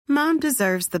Mom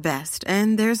deserves the best,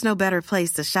 and there's no better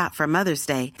place to shop for Mother's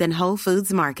Day than Whole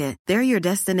Foods Market. They're your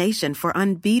destination for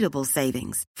unbeatable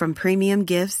savings, from premium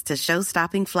gifts to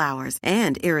show-stopping flowers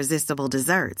and irresistible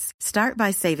desserts. Start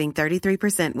by saving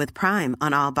 33% with Prime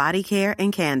on all body care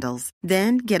and candles.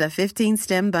 Then get a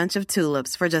 15-stem bunch of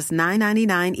tulips for just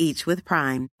 $9.99 each with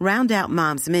Prime. Round out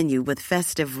Mom's menu with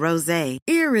festive rosé,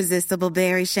 irresistible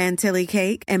berry chantilly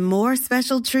cake, and more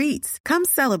special treats. Come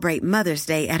celebrate Mother's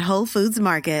Day at Whole Foods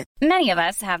Market. Many of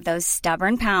us have those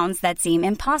stubborn pounds that seem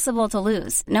impossible to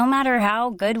lose, no matter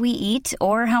how good we eat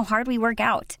or how hard we work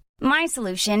out. My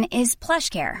solution is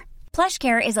PlushCare.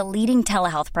 PlushCare is a leading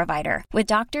telehealth provider with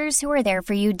doctors who are there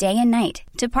for you day and night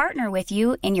to partner with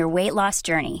you in your weight loss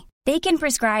journey. They can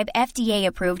prescribe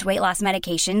FDA-approved weight loss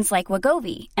medications like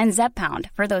Wegovy and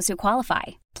Zepbound for those who qualify.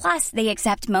 Plus, they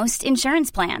accept most insurance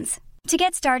plans. To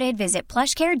get started, visit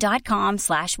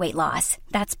plushcare.com/weightloss.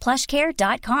 That's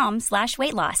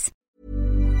plushcare.com/weightloss.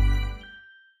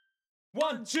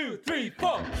 1, 2, 3,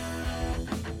 4.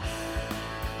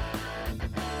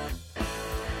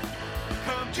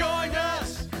 Come join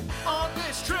us on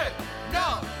this trip.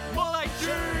 No, more like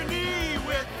journey.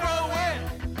 We're throwing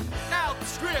out the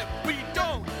script. We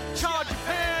don't charge a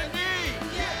penny.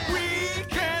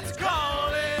 Weekends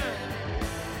calling.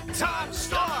 Time to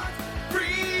start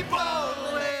free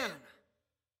bowling.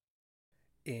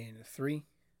 In 3,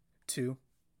 2,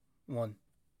 1.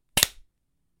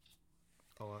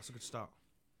 Oh, that's a good start.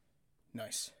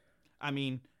 Nice. I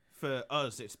mean, for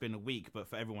us, it's been a week, but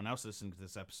for everyone else listening to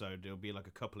this episode, it'll be like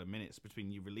a couple of minutes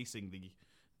between you releasing the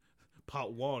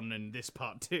part 1 and this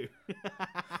part 2.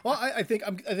 Well, I think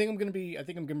I'm gonna be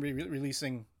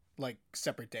releasing like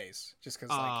separate days, just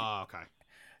because. Okay.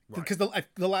 Right. Because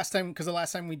the last time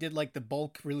we did like the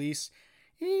bulk release,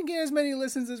 you didn't get as many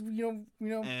listens as you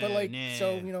know. But like nah.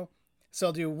 so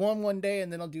I'll do one day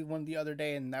and then I'll do one the other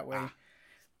day, and that way,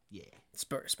 Yeah.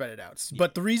 spread it out. Yeah.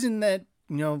 But the reason that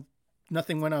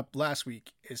nothing went up last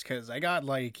week is because I got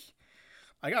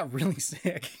really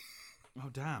sick. Oh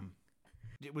damn!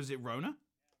 Was it Rona?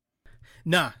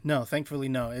 No, thankfully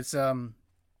no. It's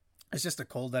just a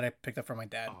cold that I picked up from my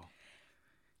dad. Oh.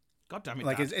 God damn it!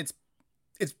 Like Dad.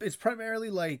 it's primarily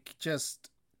like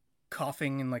just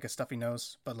coughing and like a stuffy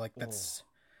nose, but like that's.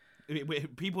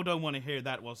 People don't want to hear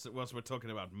that whilst we're talking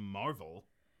about Marvel.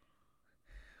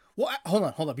 Well,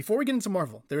 hold on. Before we get into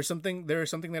Marvel, there is something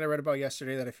that I read about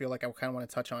yesterday that I feel like I kind of want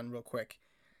to touch on real quick.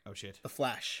 Oh shit! The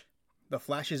Flash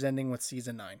is ending with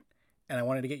season 9, and I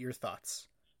wanted to get your thoughts.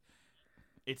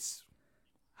 It's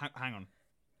hang on,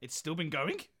 it's still been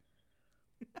going.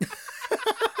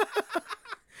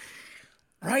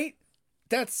 Right?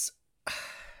 That's.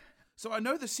 So I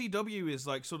know the CW is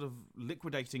like sort of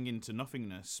liquidating into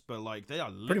nothingness, but like they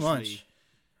are pretty literally much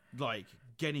like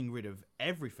getting rid of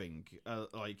everything.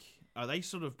 Like, are they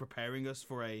sort of preparing us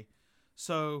for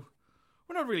so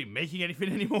we're not really making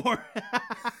anything anymore?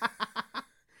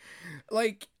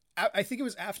 Like, I think it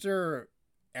was after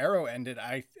Arrow ended.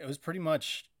 It was pretty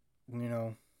much,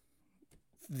 the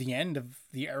end of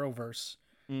the Arrowverse.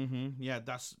 Mm-hmm. Yeah,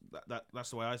 that's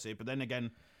the way I see it. But then again,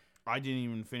 I didn't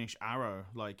even finish Arrow.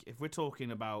 Like, if we're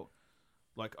talking about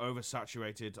like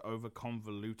oversaturated,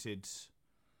 over-convoluted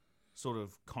sort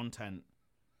of content,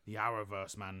 the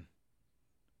Arrowverse, man,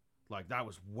 like that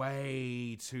was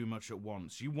way too much at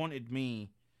once. You wanted me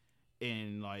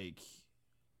in like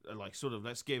sort of,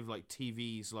 let's give like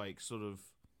TV's like sort of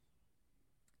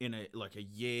in a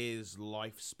year's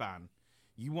lifespan.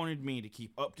 You wanted me to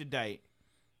keep up to date,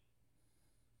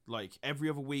 like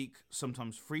every other week,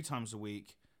 sometimes 3 times a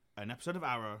week, an episode of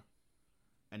Arrow,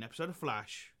 an episode of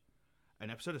Flash,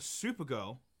 an episode of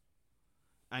Supergirl,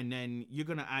 and then you're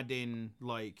gonna add in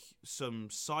like some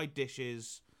side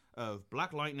dishes of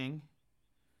Black Lightning,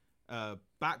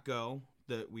 Batgirl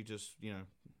that we just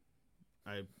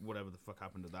whatever the fuck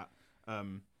happened to that,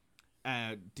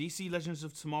 DC Legends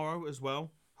of Tomorrow as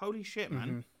well. Holy shit, man!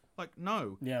 Mm-hmm. Like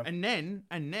no, yeah, and then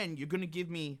you're gonna give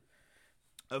me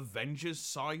Avengers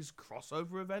size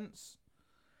crossover events,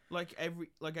 like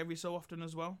every so often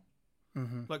as well.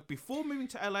 Mm-hmm. Like before moving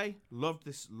to LA, loved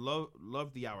the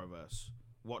Arrowverse.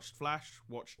 Watched Flash,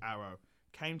 watched Arrow.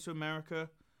 Came to America,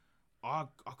 I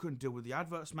couldn't deal with the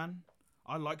adverts, man.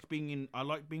 I liked being in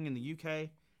the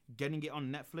UK, getting it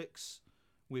on Netflix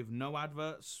with no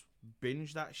adverts.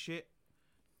 Binge that shit.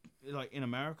 Like in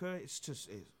America, it's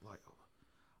like,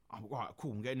 oh, right,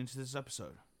 cool. I'm getting into this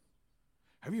episode.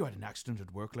 Have you had an accident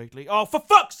at work lately? Oh, for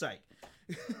fuck's sake!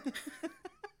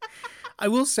 I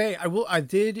will say,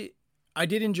 I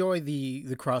did enjoy the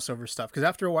crossover stuff, because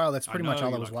after a while, that's pretty much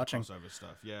all I was watching. Crossover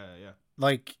stuff, yeah.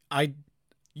 Like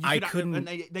I couldn't. And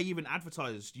they even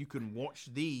advertised you can watch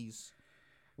these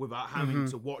without having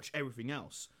to watch everything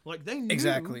else. Like they knew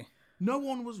Exactly. no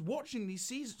one was watching these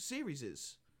series.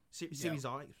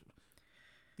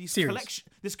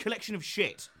 This collection of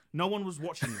shit. No one was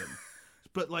watching them,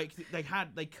 but like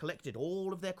they collected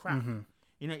all of their crap.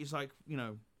 You know, it's like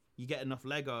you get enough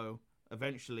Lego,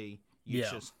 eventually you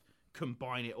just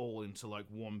combine it all into like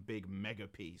one big mega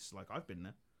piece. Like I've been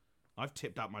there. I've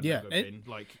tipped out my Lego bin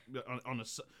like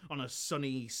on a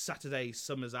sunny Saturday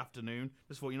summer's afternoon.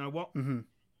 Just thought, you know what? Gonna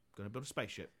build a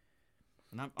spaceship.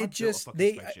 And I've built a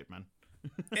fucking spaceship, man.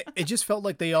 It just felt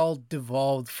like they all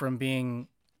devolved from being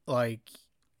like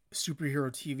superhero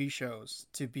TV shows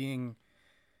to being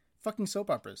fucking soap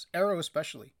operas. Arrow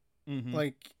especially.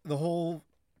 Like the whole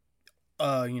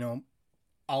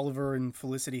Oliver and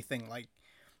Felicity thing, like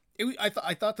I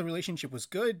thought the relationship was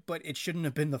good, but it shouldn't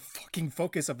have been the fucking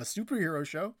focus of a superhero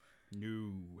show.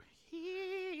 No.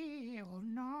 Hell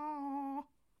no.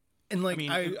 And like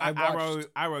I watched...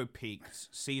 Arrow peaked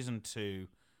season 2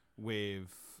 with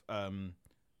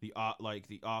the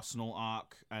Arsenal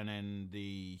arc and then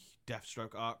the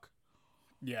Deathstroke arc.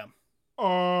 Yeah. Oh.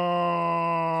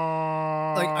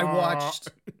 Like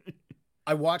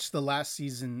I watched the last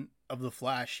season of The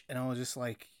Flash, and I was just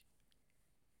like,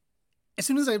 as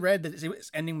soon as I read that it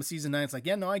was ending with season 9, it's like,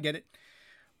 yeah, no, I get it.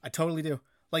 I totally do.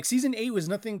 Like season 8 was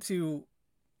nothing to.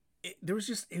 It was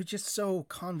just so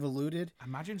convoluted.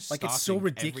 Imagine like it's so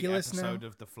ridiculous every episode now.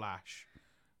 of The Flash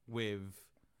with,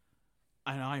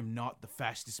 and I'm not the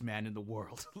fastest man in the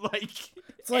world.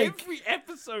 It's like every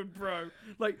episode, bro.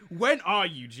 Like, when are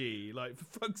you, G? Like, for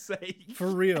fuck's sake. For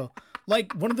real.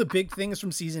 Like, one of the big things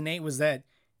from season 8 was that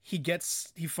he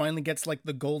finally gets like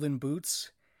the golden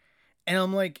boots, and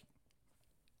I'm like,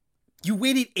 you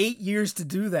waited 8 years to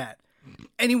do that,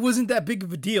 and it wasn't that big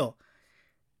of a deal.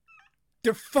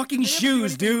 They're fucking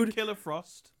shoes, dude. Killer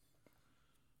Frost.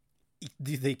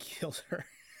 They killed her.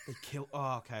 They killed.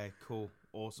 Oh, okay, cool,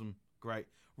 awesome, great.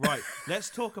 Right,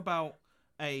 let's talk about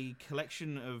a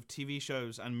collection of TV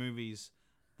shows and movies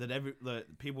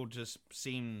that people just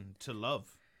seem to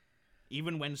love.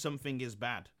 Even when something is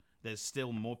bad, there's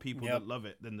still more people that love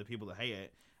it than the people that hate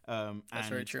it. That's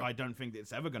very true. I don't think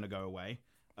it's ever going to go away.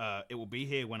 It will be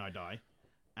here when I die,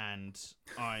 and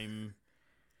I'm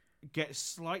get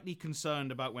slightly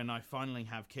concerned about when I finally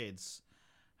have kids,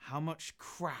 how much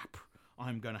crap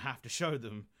I'm going to have to show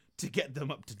them to get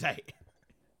them up to date.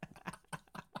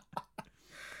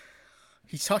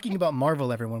 He's talking about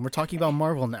Marvel, everyone. We're talking about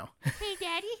Marvel now. Hey,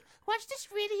 Daddy, watch this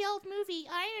really old movie,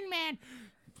 Iron Man.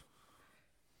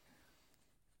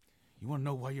 You want to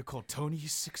know why you're called Tony, you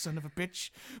sick son of a bitch?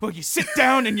 Well, you sit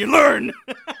down and you learn.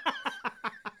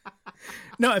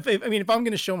 No, if I'm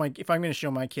going to show my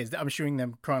kids, I'm showing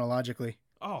them chronologically.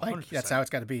 Oh, like 100%. That's how it's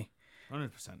got to be.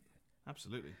 100%.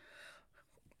 Absolutely.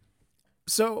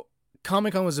 So,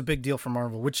 Comic-Con was a big deal for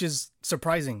Marvel, which is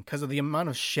surprising because of the amount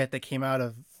of shit that came out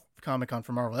of Comic-Con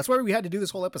for Marvel. That's why we had to do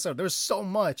this whole episode. There was so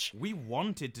much. We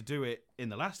wanted to do it in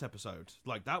the last episode.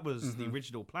 Like, that was the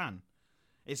original plan.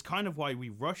 It's kind of why we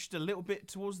rushed a little bit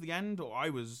towards the end, or I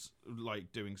was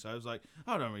like doing so. I was like,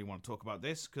 I don't really want to talk about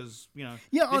this because,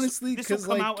 honestly, this will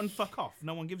come out and fuck off.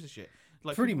 No one gives a shit.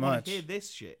 Like, pretty people much hear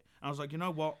this shit. And I was like, you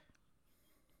know what?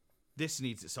 This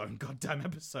needs its own goddamn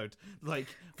episode. Like,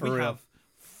 we have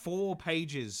 4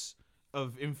 pages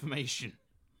of information,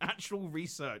 actual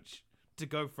research to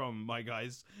go from, my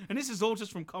guys. And this is all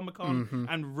just from Comic-Con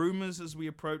and rumors as we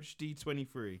approach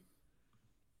D23.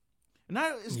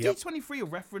 Now, is D23 a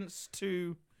reference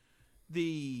to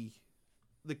the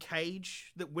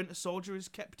cage that Winter Soldier is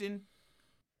kept in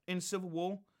Civil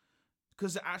War?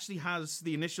 Because it actually has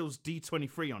the initials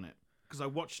D23 on it. Because I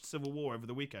watched Civil War over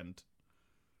the weekend.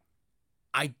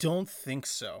 I don't think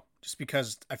so. Just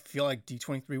because I feel like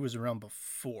D23 was around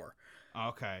before.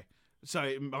 Okay. So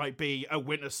it might be a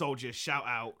Winter Soldier shout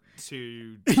out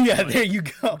to... Yeah, there you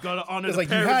go. Got to honor it's the like,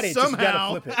 you had it,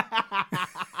 somehow. Just you gotta flip it.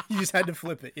 You just had to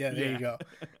flip it. Yeah, there you go.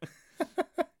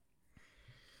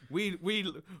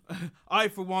 I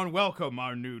for one welcome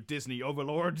our new Disney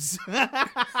overlords. That's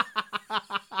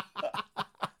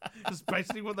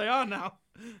basically what they are now.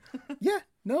 Yeah,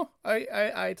 no,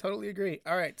 I totally agree.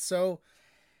 All right, so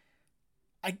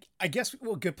I guess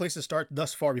a good place to start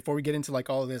thus far before we get into like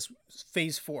all of this.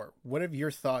 Phase 4. What have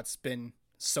your thoughts been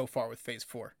so far with Phase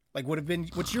 4? Like,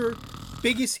 what's your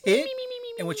biggest hit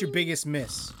and what's your biggest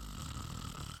miss?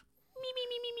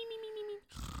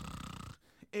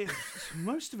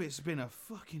 Most of it's been a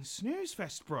fucking snooze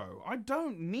fest, bro. I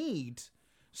don't need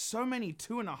so many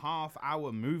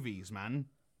 2.5-hour movies, man.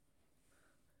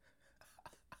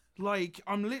 Like,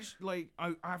 I'm literally like,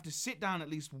 I have to sit down at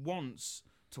least once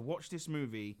to watch this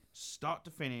movie start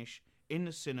to finish in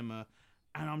the cinema,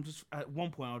 and I'm just at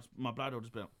one point my bladder would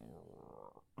just be like,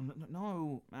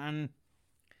 no, man,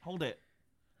 hold it,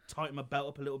 tighten my belt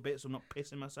up a little bit so I'm not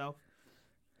pissing myself.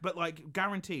 But like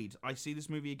guaranteed, I see this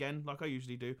movie again like I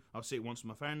usually do. I'll see it once with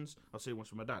my friends. I'll see it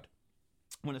once with my dad.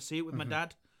 When I see it with my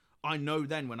dad, I know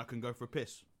then when I can go for a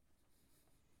piss.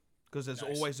 Because there's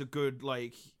always a good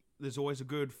like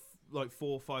 4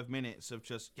 or 5 minutes of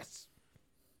just yes.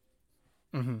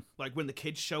 Like when the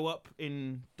kids show up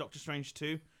in Doctor Strange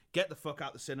 2, get the fuck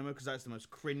out the cinema because that's the most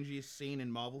cringiest scene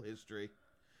in Marvel history.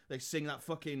 They sing that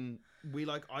fucking "We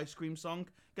Like Ice Cream" song.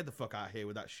 Get the fuck out of here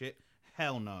with that shit.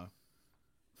 Hell no.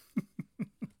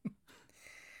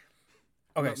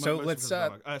 Okay, so let's.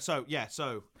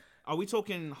 So are we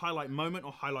talking highlight moment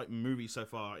or highlight movie so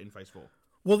far in Phase 4?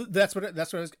 Well, that's what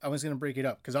I was going to break it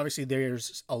up because obviously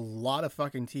there's a lot of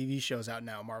fucking TV shows out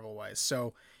now, Marvel wise.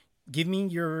 So, give me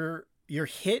your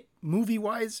hit movie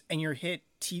wise and your hit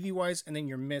TV wise, and then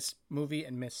your miss movie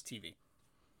and miss TV.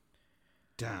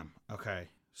 Damn. Okay.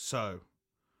 So,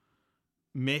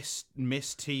 miss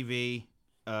TV.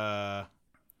 Oh,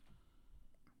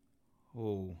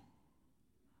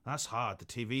 that's hard. The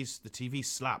TV's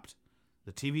slapped.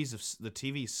 The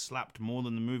TV's slapped more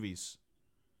than the movies.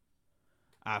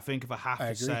 I think if I have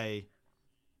to say,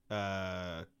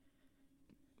 Falcon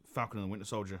and the Winter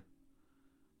Soldier.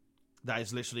 That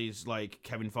is literally like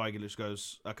Kevin Feige just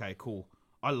goes, okay, cool.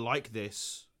 I like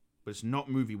this, but it's not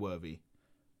movie worthy.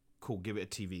 Cool, give it a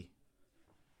TV.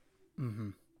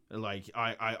 Like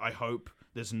I hope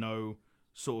there's no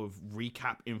sort of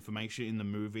recap information in the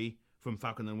movie from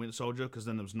Falcon and the Winter Soldier, because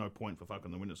then there was no point for Falcon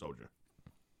and the Winter Soldier.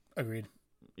 Agreed.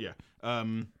 Yeah.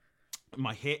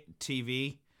 My hit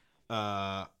TV,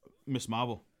 Miss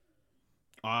Marvel.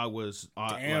 I was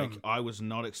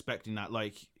not expecting that.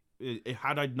 Like,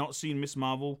 had I not seen Miss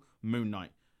Marvel, Moon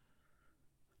Knight.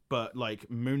 But like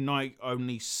Moon Knight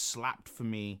only slapped for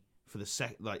me for the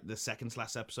second to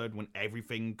last episode when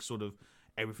everything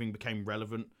became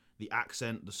relevant. The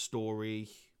accent, the story,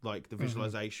 like the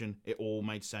visualization, it all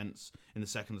made sense in the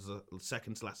second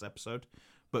to last episode.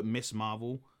 But Miss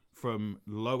Marvel, from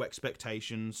low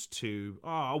expectations to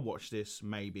I'll watch this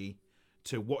maybe,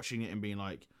 to watching it and being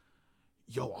like,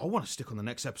 yo, I want to stick on the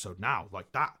next episode now.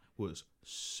 Like, that was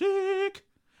sick.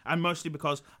 And mostly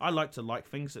because I like to like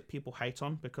things that people hate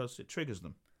on because it triggers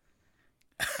them.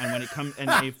 And when it comes, and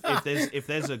if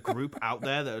there's a group out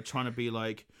there that are trying to be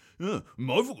like,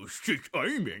 Marvel is just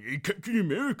Iron Man and Captain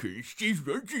America and Steve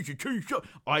Rogers and Tony Stark,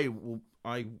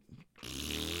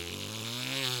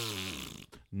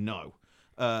 no.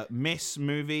 Miss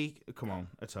movie, come on,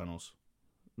 Eternals.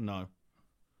 No.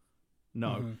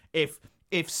 If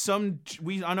I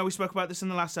know we spoke about this in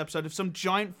the last episode, if some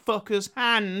giant fucker's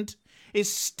hand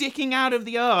is sticking out of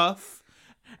the earth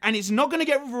and it's not going to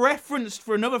get referenced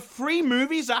for another 3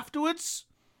 movies afterwards,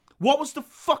 what was the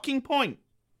fucking point?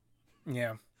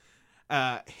 Yeah.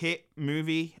 Hit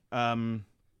movie. Was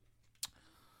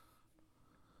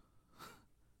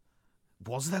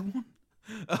there one?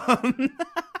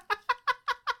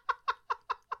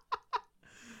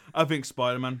 I think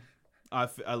Spider-Man. I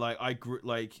think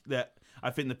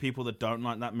the people that don't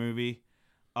like that movie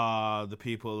are the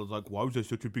people like, why was there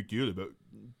such a big deal about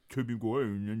Tobey Maguire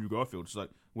and Andrew Garfield? It's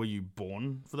like, were you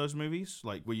born for those movies?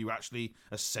 Like, were you actually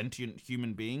a sentient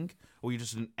human being, or were you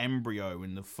just an embryo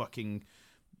in the fucking,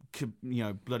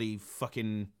 bloody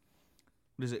fucking,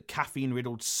 what is it,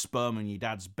 caffeine-riddled sperm in your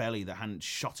dad's belly that hadn't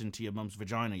shot into your mum's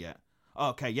vagina yet?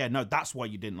 Okay, yeah, no, that's why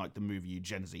you didn't like the movie, you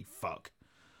Gen Z fuck.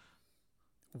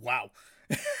 Wow.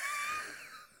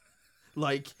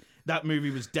 Like, that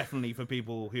movie was definitely for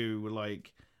people who were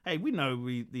like, hey, we know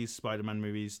these Spider-Man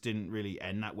movies didn't really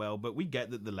end that well, but we get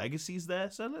that the legacy's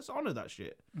there, so let's honor that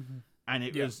shit. And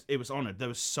it was honored. There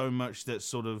was so much that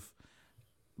sort of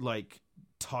like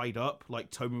tied up, like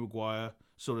Tobey Maguire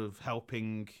sort of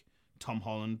helping Tom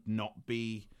Holland not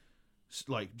be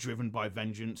like driven by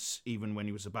vengeance even when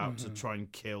he was about to try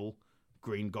and kill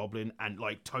Green Goblin, and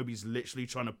like Toby's literally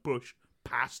trying to push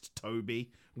past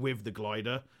Toby with the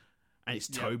glider, and it's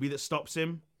Toby that stops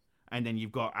him. And then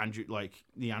you've got Andrew, like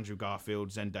the Andrew Garfield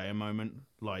Zendaya moment,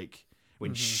 like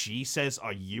when she says,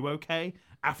 "Are you okay?"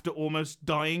 after almost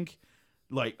dying.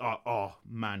 Like, oh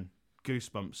man,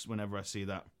 goosebumps whenever I see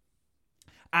that.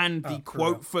 And the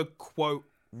quote for quote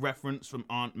reference from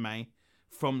Aunt May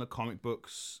from the comic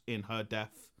books in her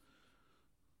death.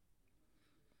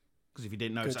 Because if you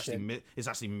didn't know, it's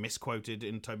actually misquoted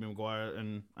in Tobey Maguire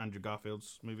and Andrew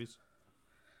Garfield's movies.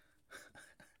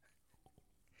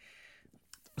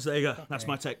 So there you go. Okay. That's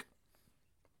my take.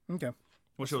 Okay.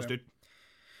 What's yours, dude?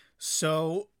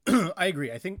 So I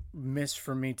agree. I think miss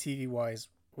for me TV wise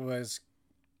was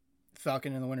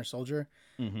Falcon and the Winter Soldier,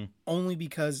 only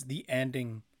because the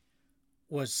ending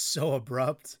was so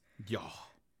abrupt. Yeah.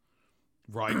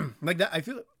 Right. Like that, I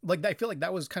feel like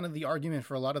that was kind of the argument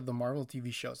for a lot of the Marvel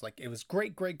TV shows. Like it was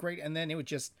great, and then it would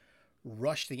just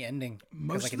rush the ending.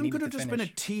 Most like, of them could have just been a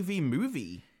TV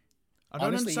movie. I don't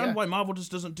Honestly, understand yeah. why Marvel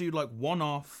just doesn't do like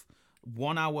one-off,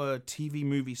 1-hour TV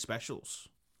movie specials.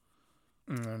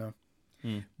 I don't know.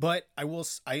 But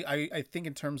I think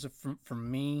in terms of for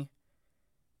me,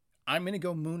 I'm gonna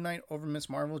go Moon Knight over Miss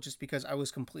Marvel just because I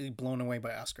was completely blown away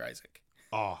by Oscar Isaac.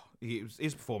 Oh,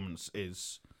 his performance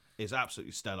is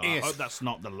absolutely stellar. I hope that's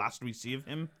not the last we see of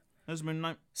him as Moon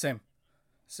Knight. Same.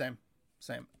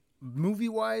 Movie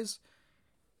wise,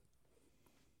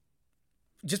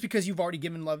 just because you've already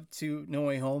given love to No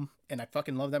Way Home, and I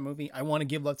fucking love that movie, I want to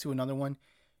give love to another one,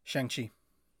 Shang-Chi.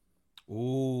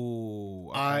 Ooh,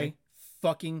 okay. I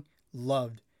fucking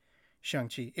loved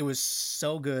Shang-Chi. It was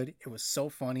so good. It was so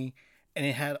funny, and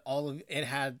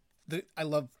I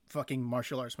love fucking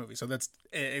martial arts movies, so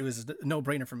it was a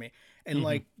no-brainer for me. And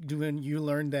like when you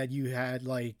learned that you had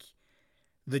like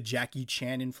the Jackie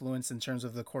Chan influence in terms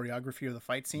of the choreography or the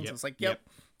fight scenes, it's like, yep,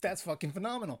 that's fucking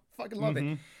phenomenal. Fucking love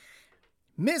it.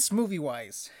 Miss movie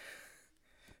wise,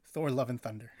 Thor: Love and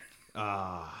Thunder.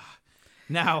 Now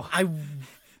I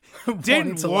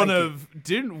didn't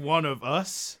one of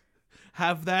us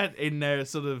have that in their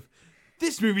sort of,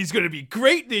 this movie's going to be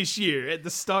great this year at the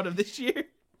start of this year?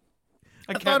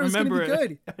 I can't remember it.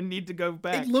 Good. I need to go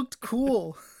back. It looked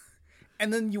cool.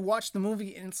 And then you watch the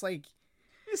movie and it's like,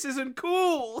 this isn't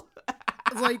cool.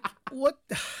 It's like, what?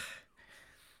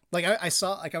 Like I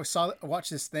watched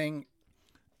this thing.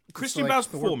 Christian Bale's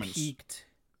performance. Peaked.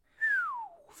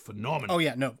 Phenomenal. Oh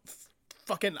yeah, no.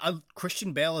 Fucking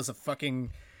Christian Bale is a fucking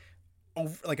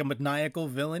like a maniacal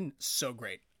villain. So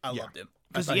great. I loved him.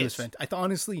 I thought he was fantastic. I thought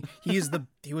honestly he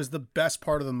was the best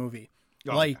part of the movie.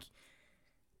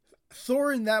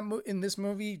 Thor in this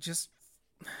movie just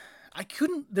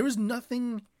there was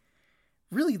nothing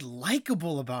really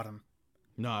likable about him.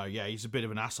 No, yeah, he's a bit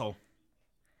of an asshole.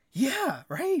 Yeah,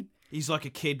 right? He's like a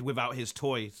kid without his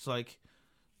toy. It's like,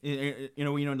 like an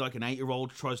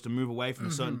 8-year-old tries to move away from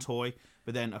a certain toy,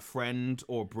 but then a friend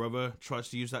or brother tries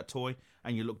to use that toy,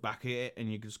 and you look back at it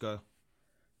and you just go,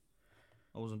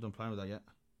 I wasn't done playing with that yet.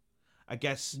 I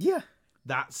guess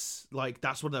that's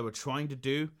what they were trying to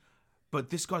do, but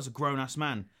this guy's a grown-ass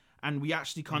man, and we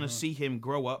actually kind of see him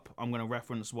grow up. I'm going to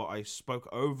reference what I spoke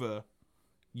over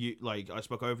you,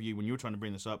 when you were trying to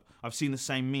bring this up. I've seen the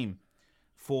same meme.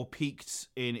 Thor peaked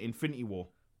in Infinity War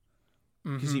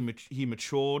because he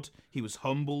matured, he was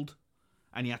humbled,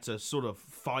 and he had to sort of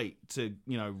fight to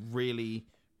really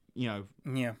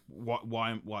why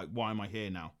am I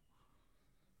here now?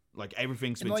 Like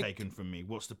everything's been taken from me.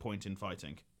 What's the point in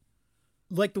fighting?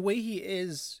 Like the way he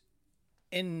is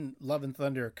in Love and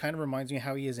Thunder kind of reminds me of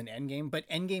how he is in Endgame, but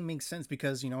Endgame makes sense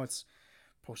because it's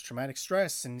post-traumatic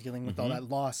stress and dealing with all that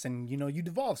loss, and you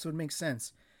devolve, so it makes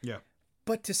sense. Yeah.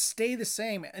 But to stay the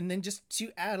same and then just to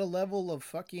add a level of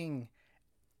fucking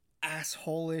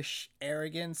asshole-ish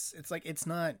arrogance, it's like, it's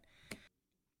not.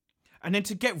 And then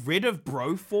to get rid of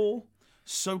Brofor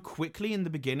so quickly in the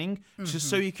beginning, just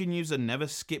so you can use a never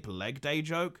skip leg day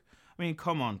joke. I mean,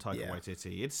 come on, Taika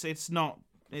Waititi. It's not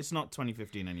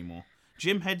 2015 anymore.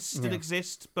 Gym heads still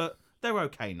exist, but they're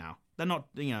okay now. They're not,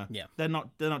 they're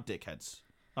not dickheads.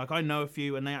 Like, I know a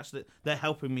few, and they're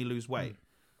helping me lose weight.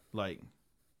 Like,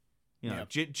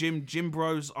 gym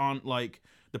bros aren't like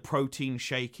the protein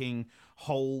shaking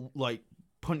hole, like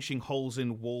punching holes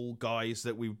in wall guys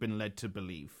that we've been led to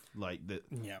believe. Like that.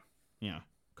 Yeah.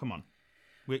 Come on,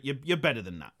 you're better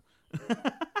than that.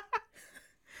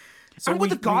 So, and were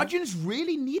the Guardians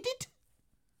really needed?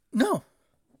 No,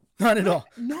 not at all.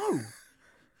 No.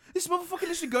 This motherfucker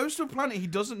literally goes to a planet he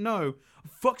doesn't know,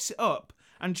 fucks it up,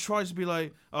 and tries to be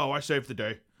like, oh, I saved the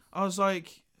day. I was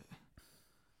like,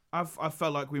 I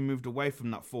felt like we moved away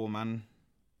from that Thor, man.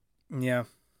 Yeah.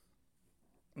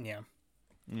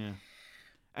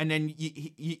 And then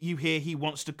you hear he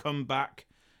wants to come back,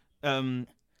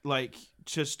 like,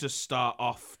 just to start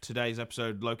off today's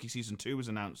episode, Loki Season 2 was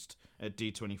announced at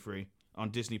D23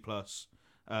 on Disney+.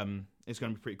 It's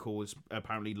going to be pretty cool. It's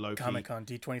apparently Loki. Comic-Con,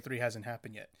 D23 hasn't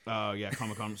happened yet. Oh, yeah,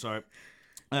 Comic-Con, sorry.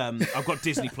 I've got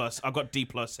Disney+. I've got D+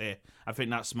 here. I think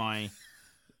that's my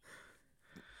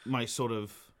sort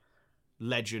of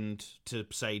legend to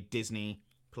say Disney+.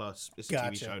 It's a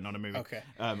TV show, not a movie. Okay.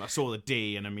 I saw the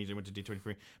D and immediately went to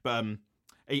D23. But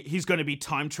he's going to be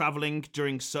time traveling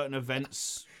during certain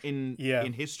events in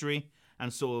history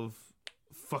and sort of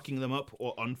fucking them up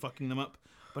or unfucking them up.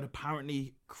 but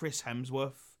apparently Chris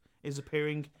Hemsworth is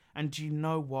appearing. And do you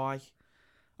know why?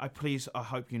 I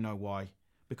hope you know why.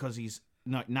 Because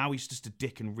now he's just a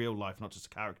dick in real life, not just a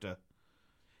character.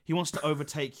 He wants to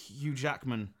overtake Hugh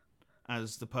Jackman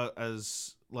as the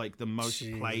most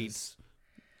played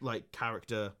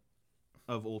character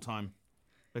of all time,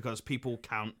 because people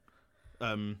count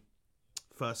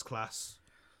First Class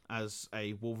as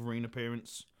a Wolverine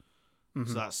appearance.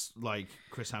 So that's like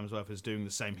Chris Hemsworth is doing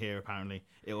the same here. Apparently,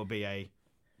 it will be a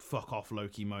fuck off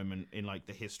Loki moment in like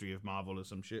the history of Marvel or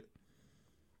some shit.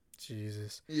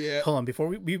 Jesus. Yeah. Hold on, before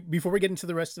we get into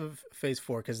the rest of Phase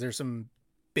 4, because there's some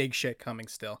big shit coming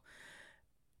still.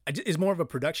 It's more of a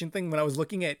production thing. When I was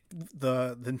looking at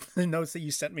the notes that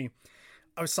you sent me,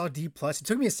 I saw D+. It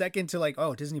took me a second to like,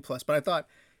 oh, Disney+, but I thought,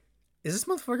 is this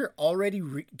motherfucker already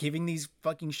giving these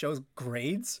fucking shows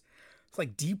grades? It's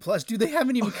like D+, dude, they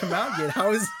haven't even come out yet.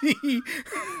 How is he?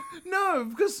 No,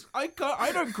 because I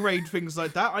don't grade things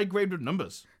like that. I grade with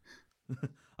numbers.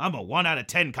 I'm a 1 out of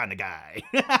 10 kind of guy.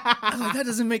 I was like, that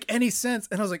doesn't make any sense.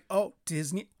 And I was like, oh,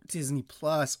 Disney+.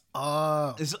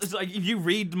 Oh. It's like, if you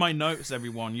read my notes,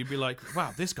 everyone, you'd be like,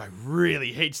 wow, this guy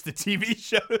really hates the TV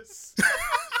shows.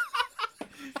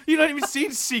 You don't even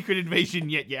seen Secret Invasion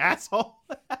yet, you asshole.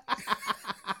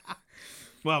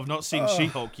 Well, I've not seen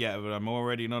She-Hulk yet, but I'm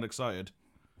already not excited.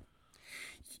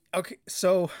 Okay,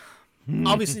 so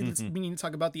obviously we need to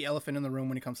talk about the elephant in the room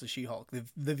when it comes to She-Hulk,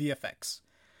 the VFX.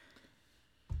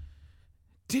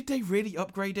 Did they really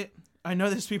upgrade it? I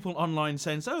know there's people online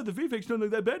saying, "Oh, the VFX don't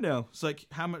look that bad now." It's like,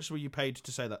 how much were you paid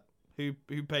to say that? Who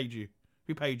paid you?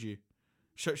 Who paid you?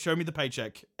 Show me the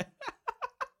paycheck.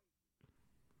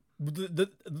 The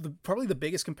probably the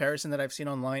biggest comparison that I've seen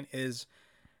online is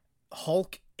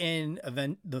Hulk in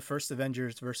the first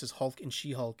Avengers versus Hulk in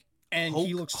She-Hulk, and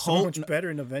he looks so much better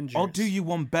in Avengers. I'll do you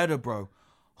one better, bro.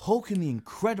 Hulk in the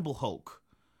Incredible Hulk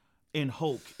in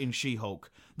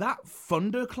She-Hulk. That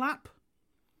thunderclap,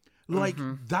 like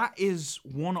that is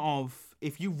one of,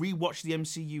 if you rewatch the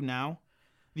MCU now,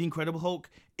 the Incredible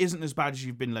Hulk isn't as bad as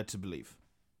you've been led to believe.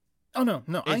 Oh no,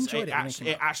 I enjoyed it.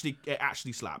 It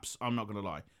actually slaps. I'm not gonna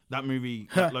lie. That movie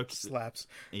slaps.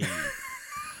 Yeah.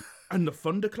 And the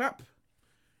thunderclap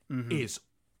is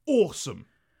awesome.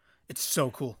 It's so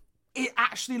cool. It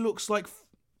actually looks like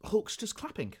Hulk's just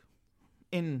clapping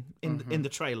in the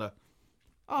trailer.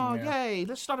 Oh, yeah. Yay!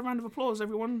 Let's start a round of applause,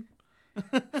 everyone.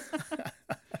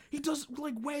 He does,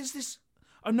 like, where's this?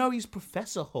 I know he's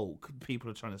Professor Hulk, people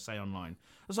are trying to say online.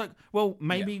 I was like, well,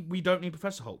 maybe we don't need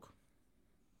Professor Hulk.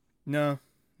 No.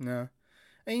 I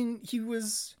mean, he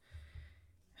was...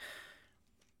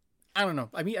 I don't know.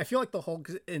 I mean, I feel like the Hulk,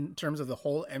 in terms of the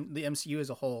MCU as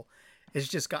a whole, has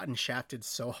just gotten shafted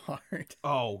so hard.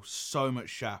 Oh, so much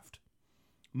shaft.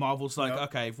 Marvel's like,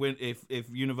 okay, if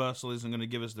Universal isn't going to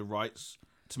give us the rights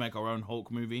to make our own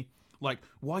Hulk movie, like,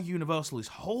 why Universal is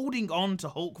holding on to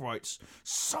Hulk rights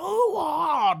so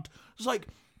hard? It's like,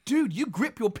 dude, you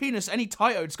grip your penis any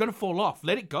tighter, it's going to fall off.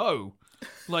 Let it go.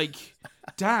 Like,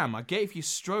 damn, I get if you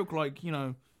stroke, like,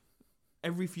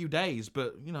 every few days,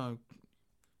 but,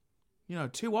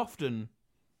 too often,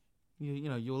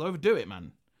 you'll overdo it,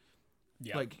 man.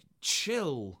 Yeah. Like,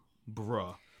 chill,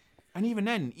 bruh. And even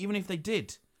then, even if they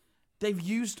did, they've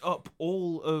used up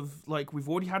all of, like, we've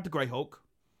already had the Grey Hulk.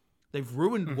 They've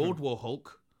ruined World War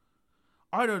Hulk.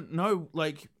 I don't know,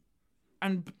 like,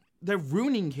 and they're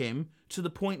ruining him to the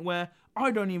point where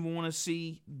I don't even want to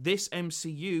see this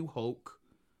MCU Hulk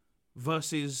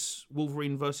versus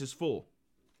Wolverine versus Thor.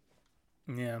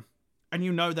 Yeah. And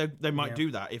they might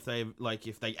do that if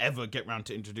they ever get round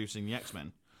to introducing the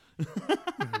X-Men.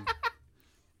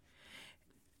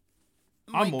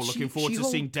 I'm more looking forward to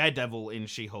seeing Daredevil in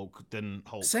She-Hulk than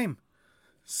Hulk. Same.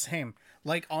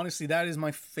 Like, honestly, that is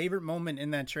my favorite moment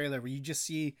in that trailer, where you just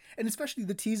see, and especially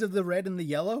the tease of the red and the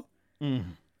yellow. I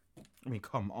mean,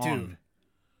 come on,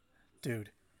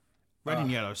 dude. Red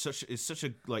and yellow is such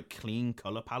a like clean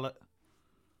color palette.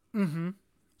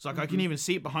 It's like I can even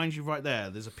see it behind you right there.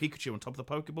 There's a Pikachu on top of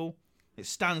the Pokeball. It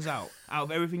stands out. Out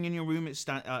of everything in your room, it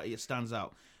stands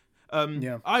out.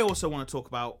 I also want to talk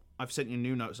about. I've sent you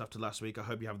new notes after last week. I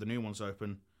hope you have the new ones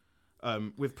open.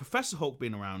 With Professor Hulk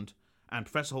being around and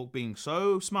Professor Hulk being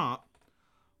so smart,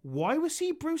 why was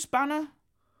he Bruce Banner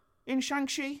in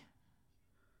Shang-Chi?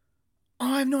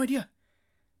 Oh, I have no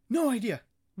idea.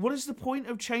 What is the point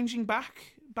of changing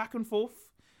back and forth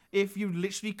if you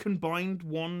literally combined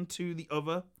one to the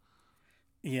other?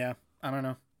 Yeah, I don't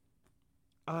know.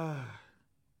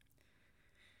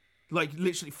 Like,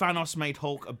 literally, Thanos made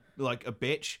Hulk a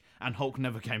bitch, and Hulk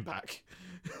never came back.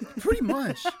 Pretty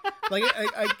much. Like,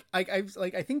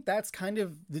 I think that's kind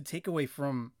of the takeaway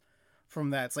from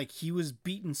from that. It's like he was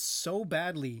beaten so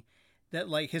badly that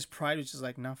like his pride was just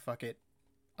like, no, fuck it.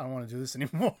 I don't want to do this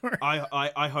anymore.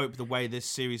 I hope the way this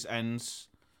series ends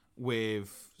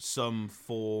with some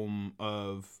form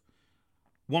of...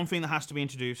 One thing that has to be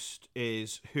introduced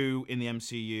is who in the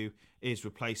MCU is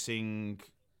replacing,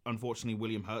 unfortunately,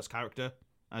 William Hurt's character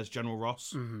as General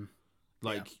Ross. Mm-hmm.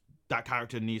 That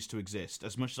character needs to exist.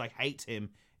 As much as I hate him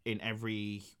in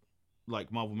every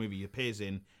like Marvel movie he appears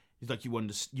in, it's like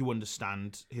you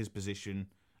understand his position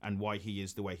and why he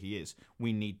is the way he is.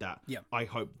 We need that. Yeah. I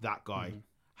hope that guy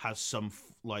has some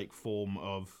form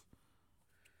of...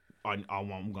 I'm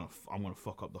gonna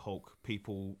fuck up the Hulk.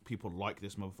 People like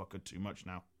this motherfucker too much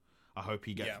now. I hope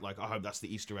he gets I hope that's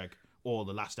the Easter egg or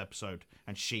the last episode,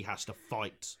 and she has to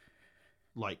fight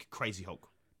like Crazy Hulk.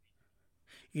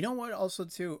 You know what? Also,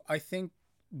 too, I think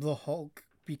the Hulk,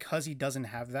 because he doesn't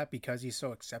have that, because he's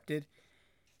so accepted,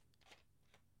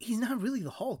 he's not really the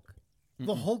Hulk.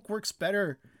 The Hulk works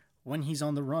better when he's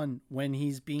on the run, when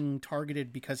he's being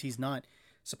targeted because he's not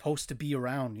supposed to be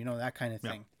around. You know, that kind of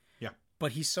thing.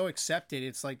 But he's so accepted.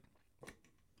 It's like,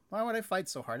 why would I fight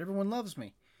so hard? Everyone loves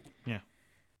me. Yeah,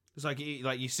 it's like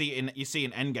you see in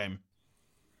Endgame.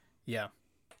 Yeah,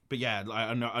 but yeah,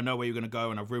 I know where you're gonna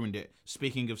go, and I've ruined it.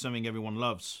 Speaking of something everyone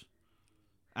loves,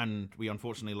 and we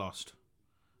unfortunately lost.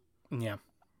 Yeah.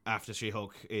 After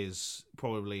She-Hulk is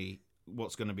probably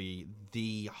what's gonna be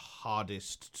the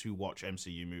hardest to watch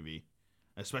MCU movie,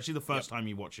 especially the first time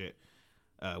you watch it.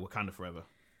 Wakanda Forever.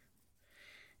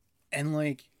 And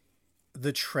like.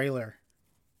 The trailer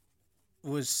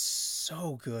was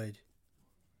so good.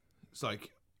 It's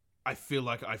like, I feel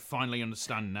like I finally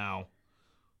understand now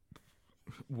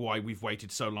why we've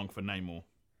waited so long for Namor.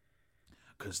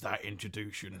 Because that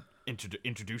introduction. That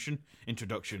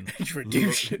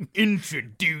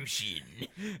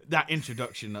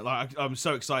introduction. Like, I'm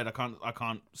so excited. I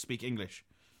can't speak English.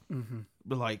 Mm-hmm.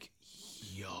 But like,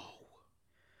 yo,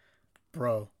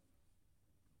 bro.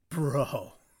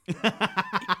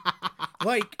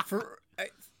 Like for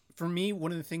me,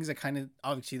 one of the things that kind of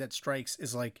obviously that strikes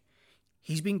is like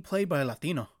he's being played by a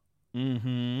Latino.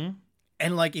 Mm-hmm.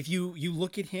 And like if you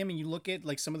look at him and you look at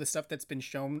like some of the stuff that's been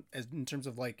shown as in terms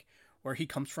of like where he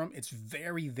comes from, it's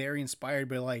very, very inspired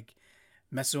by like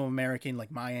Mesoamerican,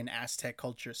 like Mayan, Aztec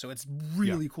culture. So it's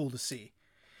really cool to see.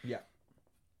 Yeah.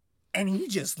 And he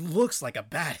just looks like a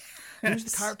badass. Who's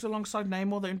the character alongside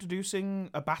Namor? They're introducing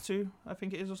Abatu, I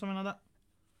think it is, or something like that.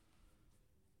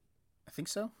 I think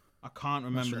so. I can't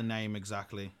remember the name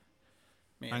exactly.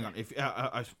 Hang on. If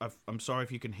I'm sorry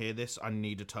if you can hear this. I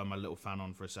need to turn my little fan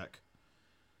on for a sec.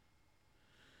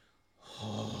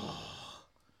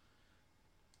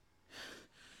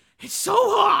 It's so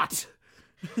hot.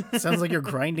 Sounds like you're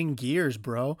grinding gears,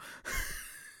 bro.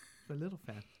 A little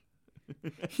fan.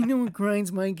 You know what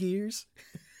grinds my gears?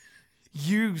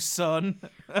 You, son.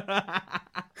 Why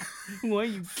are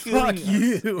you killing Fuck us?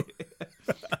 you.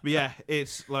 But yeah,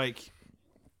 it's like...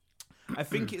 I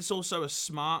think it's also a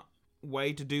smart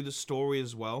way to do the story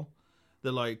as well.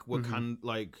 That like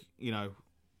like, you know,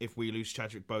 if we lose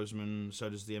Chadwick Boseman, so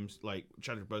does the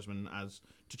Chadwick Boseman as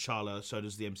T'Challa, so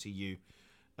does the MCU.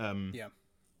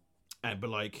 But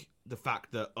like the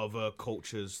fact that other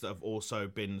cultures that have also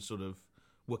been sort of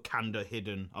Wakanda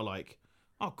hidden are like,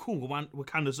 oh cool,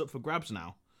 Wakanda's up for grabs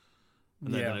now,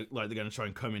 and they're gonna try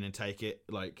and come in and take it.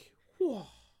 Like, whoa.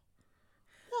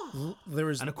 There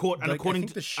was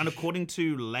according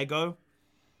to Lego,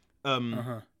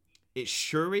 it's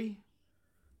Shuri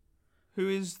who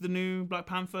is the new Black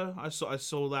Panther. I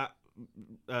saw that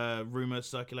rumor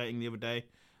circulating the other day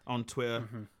on Twitter.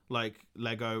 Like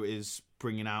Lego is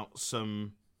bringing out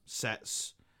some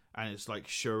sets, and it's like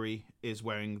Shuri is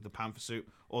wearing the Panther suit.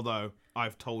 Although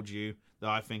I've told you that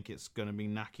I think it's gonna be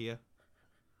Nakia.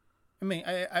 I mean,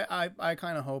 I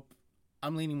kind of hope.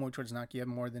 I'm leaning more towards Nakia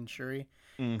more than Shuri.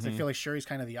 Because I feel like Shuri's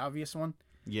kind of the obvious one.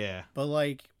 Yeah. But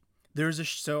like, there's a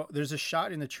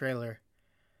shot in the trailer,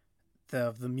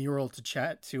 the mural to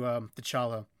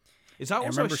T'Challa. Is that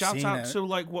also a shout out to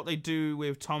like what they do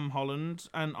with Tom Holland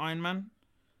and Iron Man?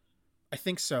 I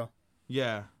think so.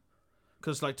 Yeah.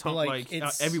 Because like Tom,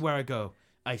 everywhere I go,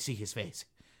 I see his face.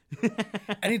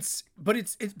 And it's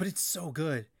so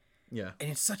good. Yeah.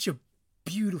 And it's such a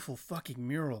beautiful fucking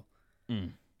mural.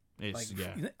 It's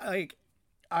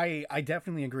I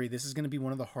definitely agree. This is going to be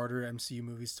one of the harder MCU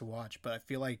movies to watch, but I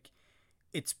feel like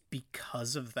it's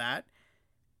because of that.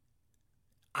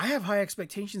 I have high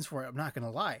expectations for it. I'm not going to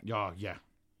lie. Yeah.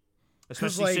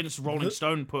 Especially since Rolling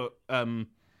Stone put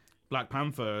Black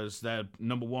Panther as their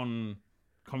 #1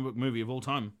 comic book movie of all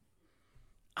time.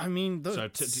 I mean, so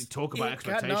to talk about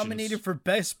expectations. Got nominated for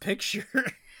Best Picture.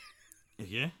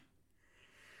 Yeah.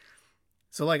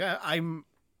 So like I'm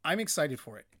excited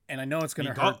for it, and I know it's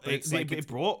gonna hurt. But It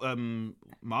brought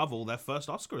Marvel their first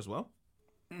Oscar as well.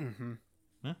 Mm-hmm.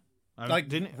 Yeah, Like,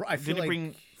 didn't I feel it like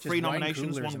bring just 3 Ryan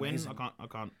nominations, Coogler's 1 win? amazing. I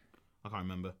can't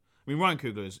remember. I mean, Ryan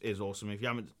Coogler is awesome. If you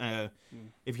haven't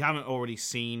already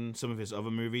seen some of his other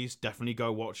movies, definitely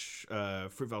go watch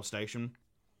Fruitvale Station.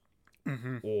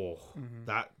 Mm-hmm. Oh,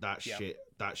 that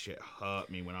shit hurt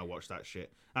me when I watched that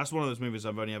shit. That's one of those movies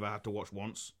I've only ever had to watch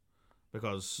once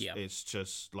because it's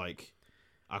just like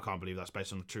I can't believe that's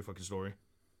based on a true fucking story.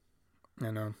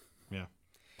 I know. Yeah.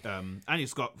 And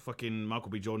it's got fucking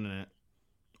Michael B. Jordan in it.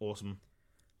 Awesome.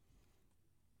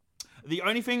 The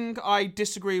only thing I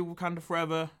disagree with Wakanda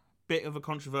Forever, bit of a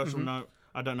controversial note.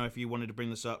 I don't know if you wanted to bring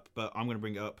this up, but I'm going to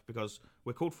bring it up because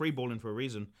we're called freeballing for a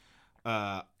reason.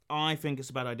 I think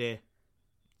it's a bad idea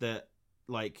that,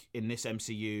 like, in this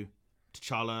MCU,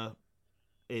 T'Challa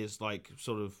is, like,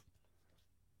 sort of,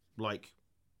 like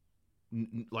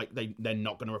they're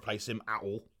not going to replace him at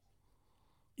all.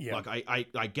 Yeah. Like,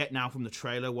 I get now from the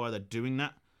trailer why they're doing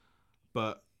that,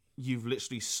 but you've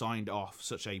literally signed off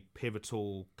such a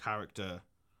pivotal character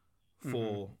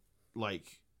for,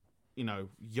 like, you know,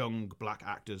 young black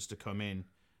actors to come in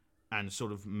and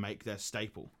sort of make their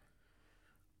staple.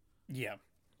 Yeah.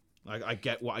 I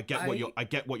get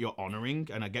what you're honoring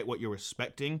and I get what you're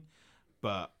respecting,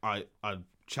 but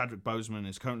Chadwick Boseman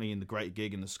is currently in the Great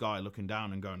Gig in the Sky looking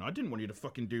down and going, I didn't want you to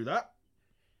fucking do that.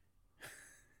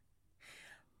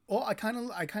 Well, I kind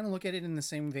of look at it in the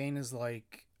same vein as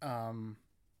like RDJ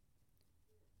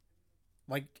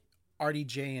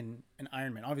and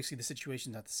Iron Man. Obviously, the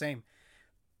situation's not the same,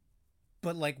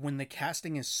 but like when the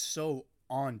casting is so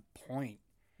on point,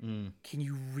 can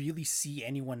you really see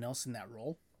anyone else in that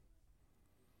role?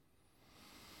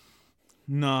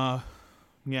 No.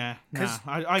 Yeah, nah.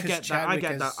 I get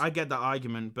that. I get that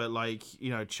argument, but like,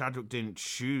 you know, Chadwick didn't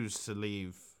choose to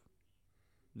leave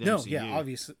the MCU. Yeah,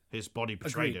 obviously his body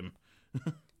betrayed him.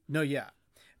 No, yeah,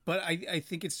 but I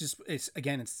think it's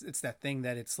that thing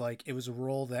that it's like it was a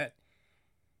role that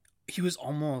he was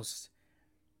almost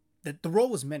that the role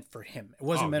was meant for him. It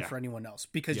wasn't meant for anyone else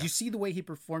because you see the way he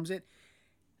performs it.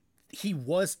 He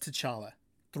was T'Challa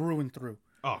through and through.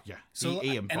 Oh yeah, so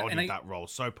he embodied that role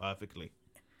so perfectly.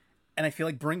 And I feel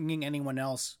like bringing anyone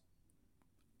else,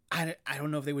 I don't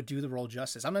know if they would do the role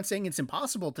justice. I'm not saying it's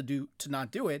impossible to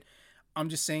not do it. I'm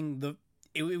just saying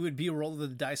it would be a roll of the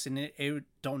dice, and it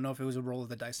don't know if it was a roll of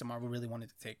the dice that Marvel really wanted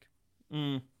to take.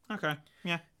 Okay,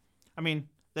 yeah. I mean,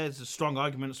 there's strong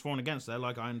arguments for and against there.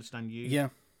 Like, I understand you. Yeah.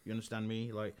 You understand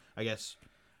me. Like, I guess.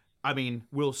 I mean,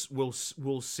 we'll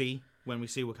see when we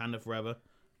see Wakanda Forever,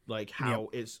 like how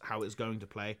it's going to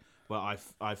play. But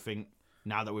I think.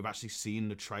 Now that we've actually seen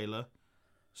the trailer,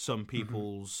 some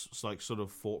people's like sort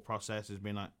of thought process has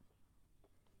been like,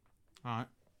 all right,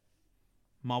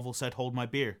 Marvel said, hold my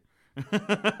beer. But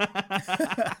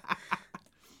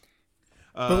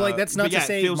like, that's not to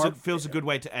say it feels a good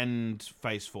way to end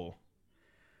Phase 4.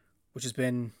 Which has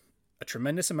been a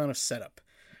tremendous amount of setup.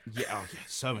 Yeah,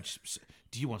 so much.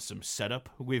 Do you want some setup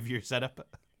with your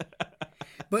setup?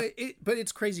 But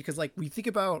it's crazy because like we think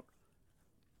about,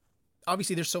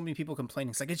 obviously, there's so many people complaining.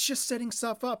 It's like, it's just setting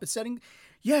stuff up.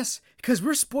 Yes, because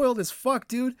we're spoiled as fuck,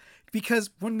 dude.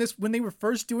 Because when they were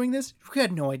first doing this, we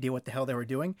had no idea what the hell they were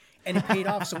doing. And it paid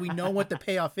off, so we know what the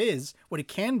payoff is, what it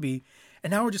can be. And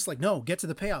now we're just like, no, get to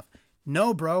the payoff.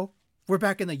 No, bro. We're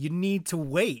back in the you need to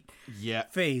wait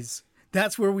phase.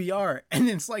 That's where we are. And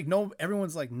it's like, no,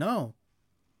 everyone's like, no,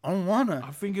 I don't want to. I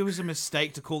think it was a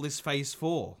mistake to call this Phase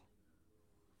 4.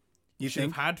 You should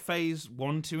have had Phase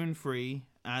 1, 2, and 3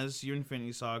 as your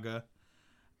Infinity Saga,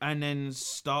 and then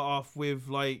start off with,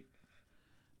 like,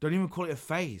 don't even call it a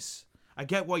phase. I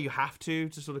get why you have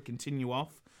to sort of continue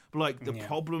off, but like the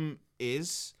problem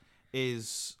is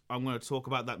I'm going to talk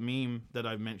about that meme that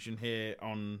I mentioned here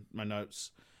on my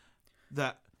notes,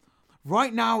 that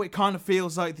right now it kind of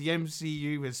feels like the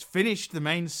MCU has finished the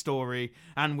main story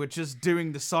and we're just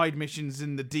doing the side missions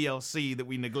in the DLC that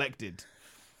we neglected.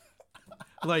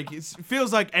 Like, it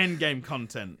feels like Endgame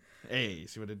content. Hey,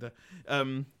 see what I did there?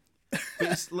 And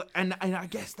I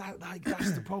guess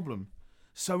that's the problem.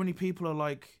 So many people are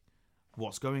like,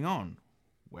 what's going on?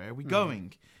 Where are we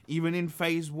going? Even in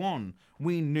Phase 1,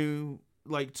 we knew,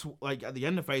 like at the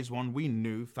end of Phase 1, we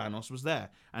knew Thanos was there.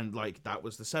 And, like, that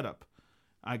was the setup.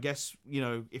 I guess, you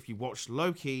know, if you watch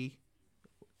Loki,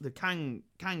 the Kang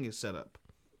is set up.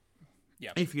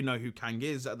 Yeah. If you know who Kang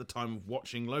is at the time of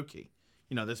watching Loki.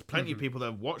 You know, there's plenty of people that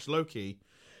have watched Loki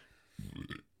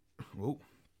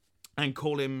and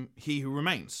call him He Who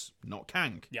Remains, not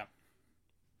Kang. Yeah.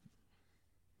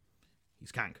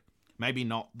 He's Kang. Maybe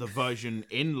not the version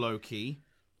in Loki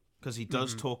because he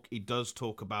does talk. He does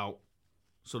talk about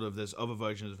sort of there's other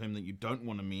versions of him that you don't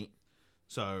want to meet.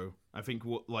 So I think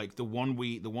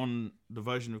the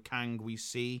version of Kang we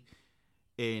see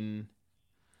in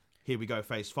Here We Go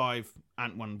Phase 5,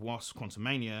 Ant-Man Wasp,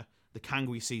 Quantumania, the Kang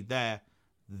we see there,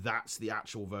 that's the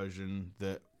actual version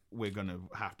that we're going to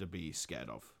have to be scared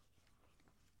of.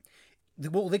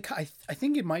 Well, I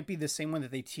think it might be the same one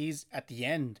that they tease at the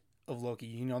end of Loki.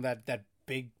 You know, that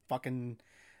big fucking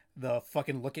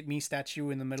look at me statue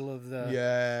in the middle of the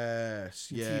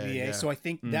TVA. Yeah. So I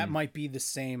think that might be the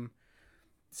same.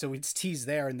 So it's teased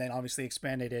there and then obviously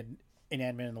expanded in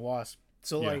Ant-Man and the Wasp.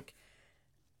 So like,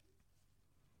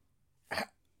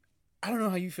 I don't know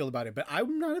how you feel about it, but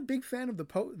I'm not a big fan of the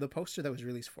poster that was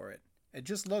released for it. It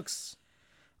just looks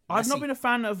messy. I've not been a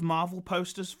fan of Marvel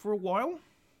posters for a while,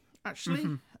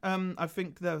 actually. I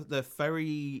think they're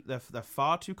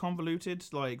far too convoluted.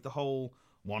 Like the whole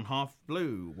one half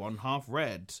blue, one half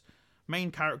red, main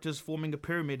characters forming a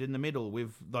pyramid in the middle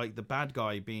with like the bad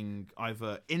guy being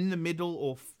either in the middle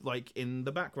or like in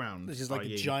the background. It's just like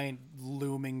a giant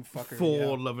looming fucker.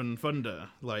 For Love and Thunder,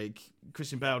 like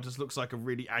Christian Bale just looks like a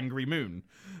really angry moon.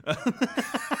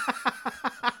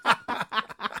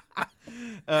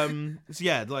 So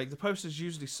yeah, like the posters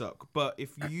usually suck, but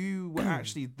if you were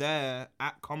actually there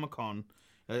at Comic-Con,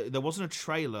 there wasn't a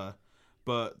trailer,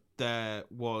 but there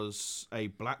was a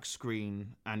black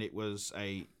screen, and it was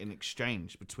an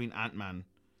exchange between Ant-Man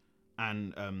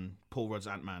and Paul Rudd's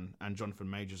Ant-Man and Jonathan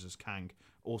Majors as Kang.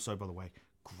 Also, by the way,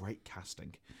 great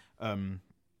casting. And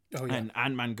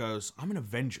Ant-Man goes, "I'm an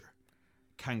Avenger."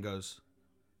 Kang goes,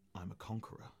 "I'm a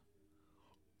conqueror."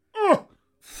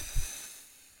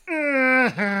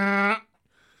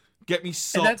 Get me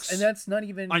socks. And that's not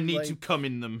even. I need to come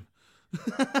in them.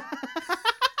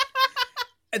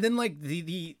 And then like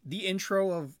the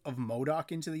intro of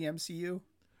MODOK into the MCU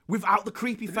without the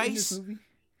creepy face.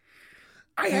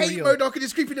 I For hate real. MODOK and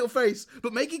his creepy little face,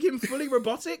 but making him fully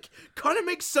robotic kind of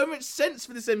makes so much sense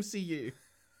for this MCU.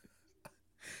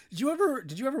 Did you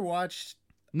ever watch?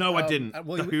 No, I didn't.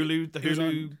 well, the it was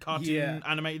Hulu on- cartoon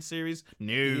animated series.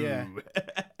 No. Yeah.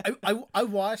 I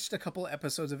watched a couple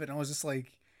episodes of it and I was just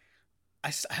like,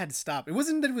 I had to stop. It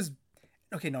wasn't that it was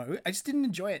okay. No, I just didn't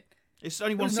enjoy it. It's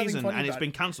only one There's nothing season funny and it's about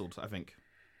been cancelled, I think.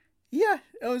 Yeah,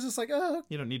 I was just like, oh,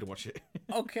 You don't need to watch it.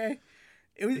 okay.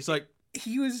 It was. It's like,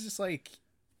 He was just like,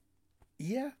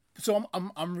 yeah. So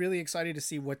I'm really excited to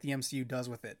see what the MCU does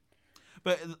with it.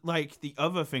 but like the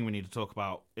other thing we need to talk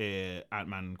about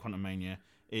Ant-Man Quantumania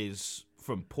is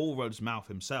from Paul Rudd's mouth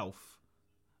himself.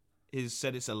 Is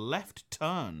said it's a left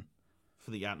turn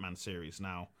for the Ant-Man series.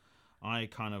 Now, I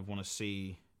kind of want to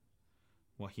see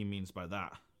what he means by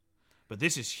that. But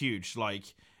this is huge.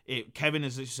 Like, Kevin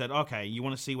has said, okay, you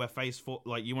want to see where Phase 4,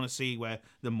 like, you want to see where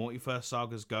the multiverse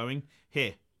saga's going?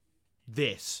 Here,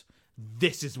 this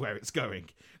is where it's going.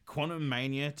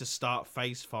 Quantumania to start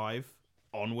Phase 5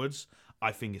 onwards,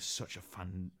 I think is such a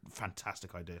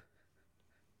fantastic idea.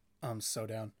 I'm so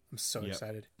down. I'm so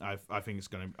excited. I think it's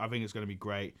gonna be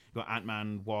great. You've got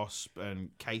Ant-Man, Wasp, and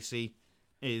Casey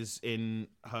is in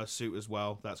her suit as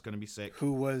well. That's gonna be sick.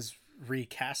 Who was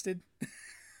recasted?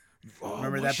 Oh,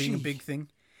 Remember that being a big thing?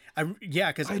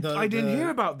 Because I didn't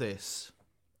hear about this.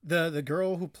 The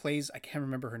girl who plays, I can't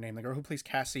remember her name. The girl who plays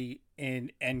Cassie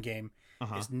in Endgame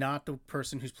is not the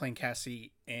person who's playing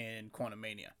Cassie in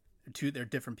Quantumania. They're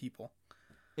different people.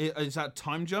 Is that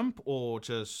time jump or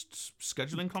just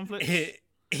scheduling conflicts?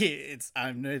 It's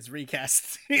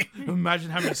recast.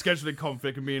 Imagine having a scheduling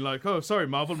conflict and being like, "Oh, sorry,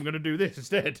 Marvel, I'm going to do this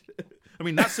instead."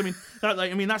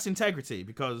 That's integrity,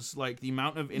 because like the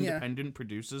amount of independent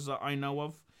producers that I know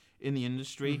of in the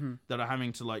industry that are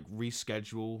having to like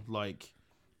reschedule like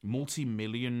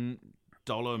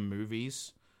multi-million-dollar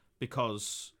movies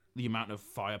because the amount of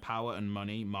firepower and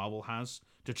money Marvel has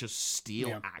to just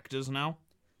steal actors now.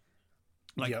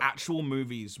 Like actual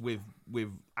movies with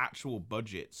actual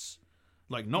budgets,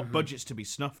 like not budgets to be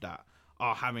snuffed at,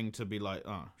 are having to be like,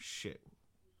 oh shit,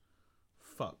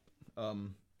 fuck.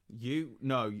 You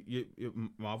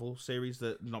Marvel series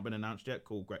that not been announced yet.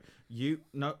 Cool, great.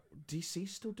 DC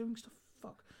still doing stuff.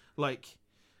 Fuck. Like,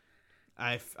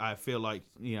 I feel like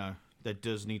there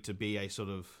does need to be a sort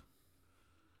of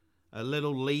a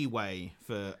little leeway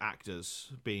for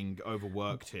actors being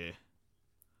overworked here.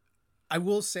 I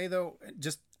will say though,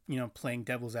 just playing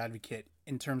devil's advocate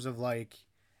in terms of like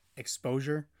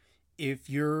exposure, if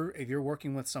you're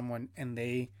working with someone and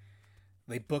they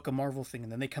book a Marvel thing and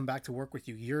then they come back to work with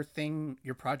you, your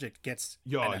project gets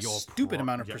a stupid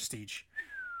amount of prestige.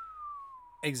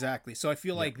 Exactly. So I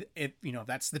feel like if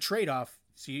that's the trade-off.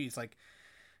 See, it's like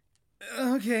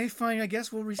Okay, fine. I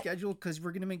guess we'll reschedule because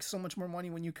we're gonna make so much more money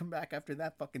when you come back after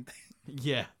that fucking thing.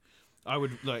 Yeah, I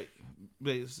would like.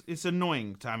 It's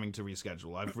annoying to having to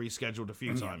reschedule. I've rescheduled a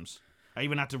few times. I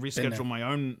even had to reschedule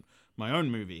my own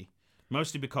movie,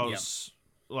 mostly because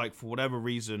like for whatever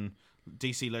reason,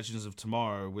 DC Legends of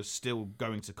Tomorrow was still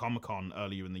going to Comic-Con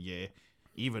earlier in the year,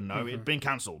 even though it'd been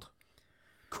cancelled.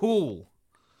 Cool.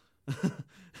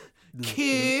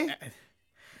 Kid.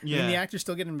 Yeah. And the actors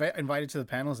still get invited to the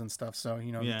panels and stuff, so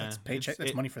that's paycheck.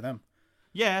 That's money for them.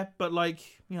 Yeah, but like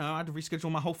I had to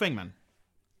reschedule my whole thing, man.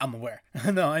 I'm aware.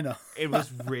 No, I know. It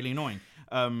was really annoying.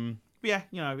 But yeah,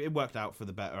 it worked out for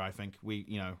the better. I think we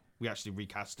actually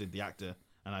recasted the actor,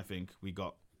 and I think we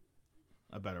got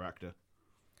a better actor.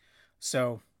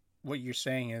 So, what you're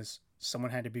saying is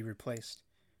someone had to be replaced,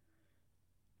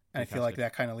 and I feel like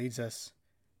that kind of leads us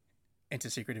into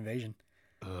Secret Invasion.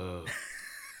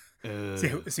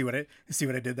 See what I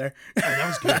did there? Oh, that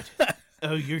was good.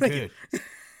 Oh, you're good.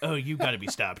 Oh, you gotta be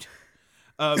stopped.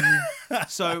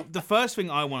 So the first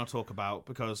thing I want to talk about,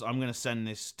 because I'm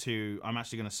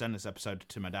actually going to send this episode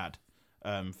to my dad,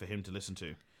 for him to listen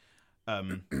to.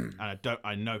 And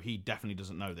I know he definitely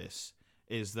doesn't know this,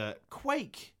 is that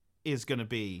Quake is going to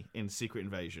be in Secret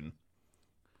Invasion.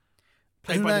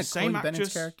 Played Isn't by that the same Chloe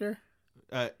Bennett's actress.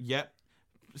 character? Yep.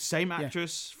 Same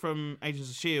actress from Agents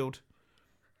of S.H.I.E.L.D.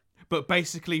 But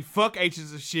basically, fuck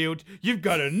Agents of S.H.I.E.L.D. You've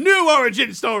got a new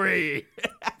origin story!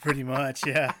 Pretty much,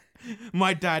 yeah.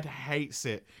 My dad hates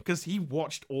it because he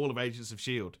watched all of Agents of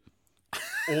S.H.I.E.L.D.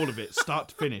 All of it, start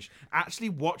to finish. Actually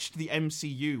watched the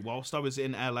MCU whilst I was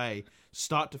in LA,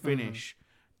 start to finish,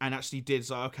 and actually did,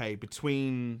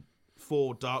 between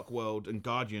Thor, Dark World, and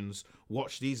Guardians,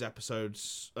 watch these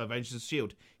episodes of Agents of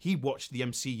S.H.I.E.L.D. He watched the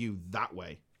MCU that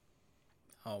way.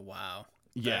 Oh, wow.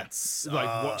 Yeah.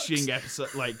 Like watching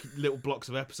little blocks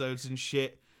of episodes and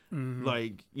shit.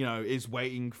 Like, is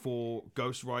waiting for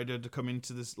Ghost Rider to come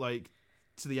into this,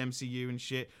 to the MCU and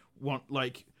shit.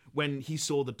 When he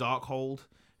saw the Darkhold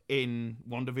in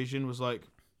WandaVision, was like,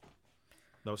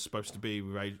 that was supposed to be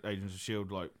with Agents of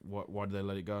S.H.I.E.L.D., like, why did they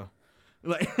let it go?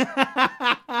 Like,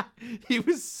 he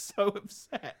was so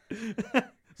upset.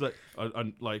 It's like, I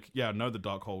know the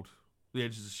Darkhold. The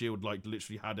Agents of S.H.I.E.L.D.,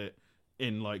 literally had it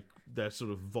in, their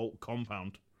sort of vault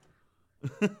compound.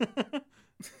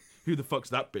 Who the fuck's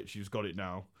that bitch who's got it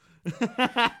now?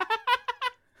 But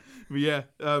yeah,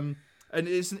 and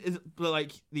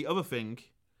but the other thing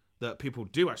that people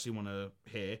do actually want to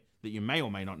hear that you may or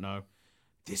may not know,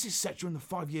 this is set during the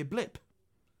 5-year blip.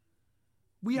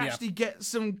 We actually get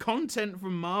some content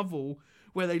from Marvel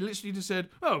where they literally just said,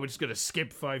 "Oh, we're just gonna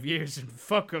skip 5 years and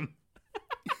fuck them."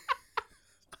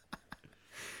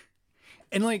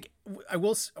 And one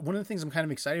of the things I'm kind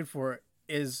of excited for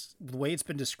is the way it's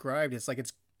been described. It's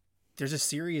there's a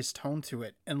serious tone to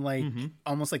it, and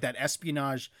almost like that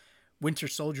espionage Winter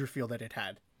Soldier feel that it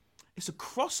had. It's a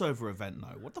crossover event,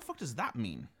 though. What the fuck does that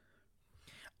mean?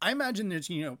 I imagine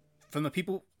there's from the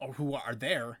people who are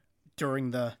there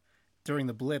during the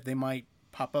blip, they might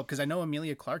pop up, because I know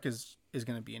Emilia Clarke is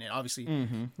going to be in it. Obviously,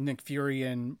 Nick Fury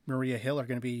and Maria Hill are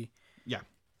going to be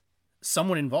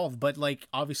someone involved, but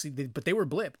obviously they were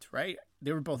blipped, right?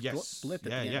 They were both blipped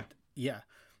at the end. Yeah.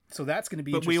 So that's going to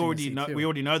be. But we already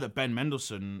know that Ben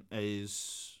Mendelsohn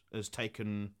has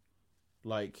taken,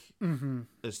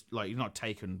 he's not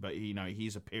taken, but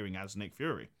he's appearing as Nick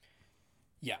Fury.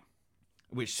 Yeah.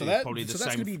 Which is probably the same. So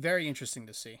that's going to be very interesting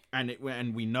to see. And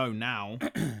we know now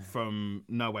from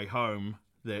No Way Home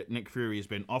that Nick Fury has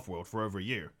been off-world for over a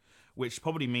year, which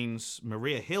probably means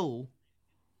Maria Hill,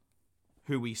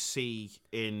 who we see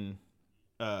in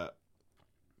Far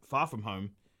From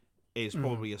Home, is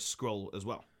probably a Skrull as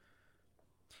well.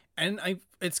 And I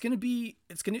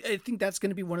think that's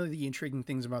gonna be one of the intriguing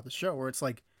things about the show, where it's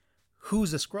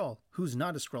who's a Skrull, who's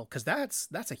not a Skrull, because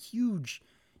that's a huge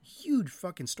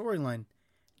fucking storyline.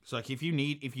 So if you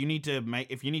need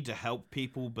to help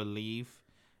people believe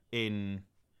in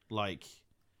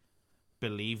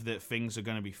believe that things are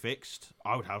going to be fixed,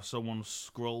 I would have someone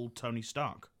Skrull Tony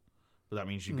Stark. But that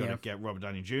means you've got to get Robert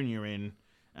Downey Jr. in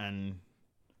and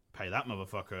pay that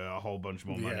motherfucker a whole bunch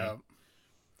more money.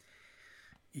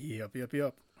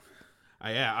 Yep.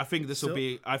 I think this will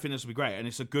be great, and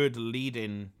it's a good lead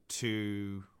in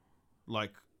to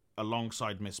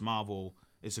alongside Miss Marvel.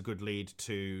 It's a good lead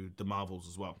to the Marvels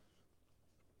as well.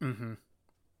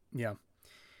 Yeah.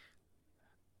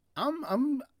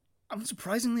 I'm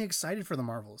surprisingly excited for the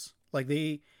Marvels.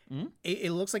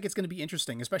 It looks like it's going to be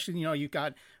interesting, especially you've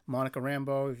got Monica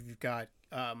Rambeau, you've got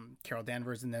Carol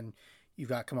Danvers, and then you've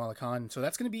got Kamala Khan. So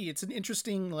it's an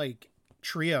interesting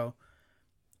trio.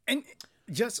 And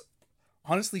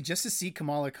honestly, just to see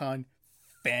Kamala Khan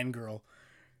fangirl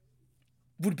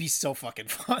would be so fucking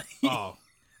funny. Oh,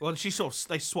 well,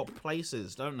 they swap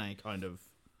places, don't they? Kind of.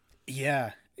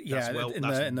 Yeah.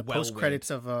 In the post credits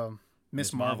of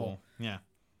Miss Marvel. Yeah.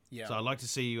 Yeah. So I'd like to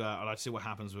see what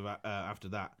happens with after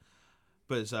that.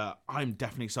 But I'm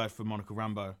definitely excited for Monica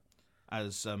Rambeau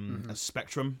as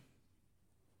Spectrum.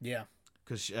 Yeah.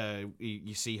 Because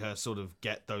you see her sort of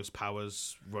get those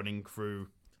powers running through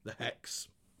the Hex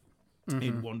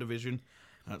in WandaVision.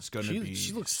 That's going to be...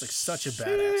 She looks like such a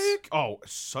badass. Oh,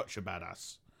 such a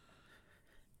badass.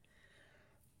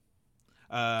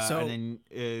 And then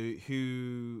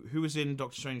who was in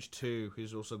Doctor Strange 2,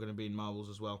 who's also going to be in Marvels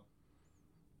as well?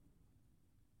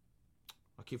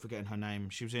 I keep forgetting her name.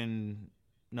 She was in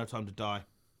No Time to Die.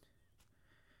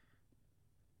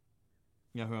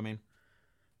 You know who I mean?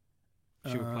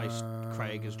 She replaced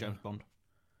Craig as James Bond.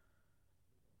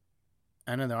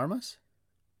 Ana de Armas?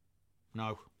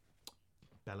 No.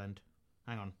 Bellend.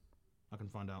 Hang on. I can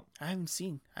find out. I haven't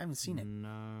seen it.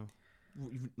 No.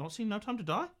 You've not seen No Time to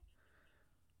Die?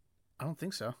 I don't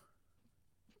think so.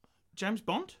 James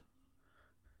Bond?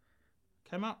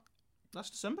 Came out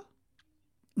last December?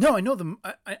 No, I know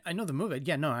I know the movie.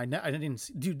 Yeah, no, I didn't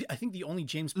see. Dude, I think the only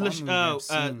James Bond movie I've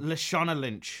seen... Lashana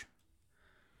Lynch.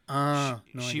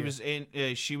 She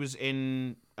was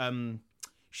in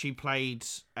she played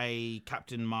a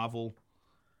Captain Marvel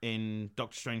in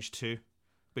Doctor Strange 2,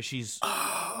 but she's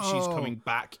coming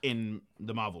back in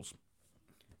the Marvels.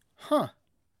 Huh.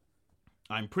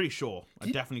 I'm pretty sure. I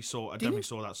definitely saw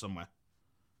that somewhere.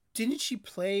 Didn't she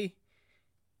play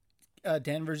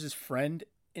Danvers' friend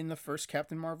in the first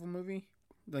Captain Marvel movie?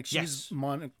 Like she's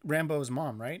Rambo's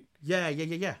mom, right?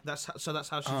 Yeah. That's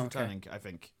how she's returning, I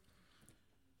think.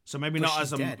 So maybe not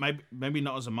as maybe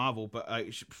not as a Marvel, but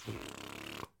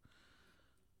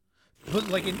but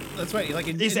like that's right. Like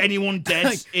is anyone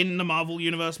dead in the Marvel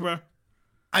universe, bro?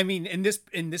 I mean, in this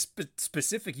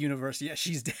specific universe, yeah,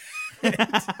 she's dead.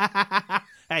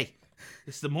 Hey,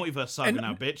 it's the multiverse saga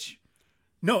now, bitch.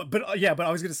 No, but but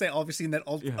I was gonna say, obviously, in that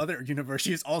other universe,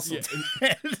 she is also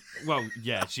dead. Well,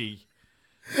 yeah, she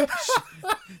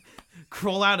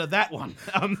crawl out of that one.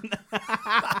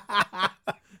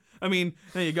 I mean,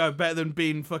 there you go. Better than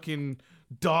being fucking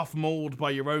Darth Mauled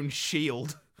by your own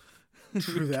shield.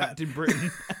 True that. Captain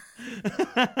Britain.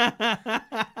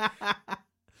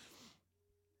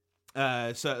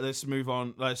 So let's move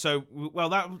on. That's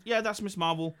Miss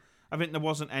Marvel. I think there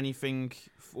wasn't anything.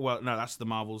 No, that's the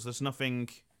Marvels. There's nothing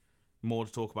more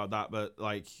to talk about that. But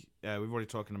we've already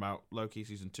talking about Loki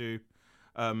season 2.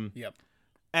 Yep.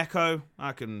 Echo.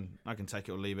 I can take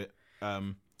it or leave it.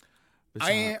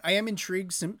 I am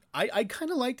intrigued. I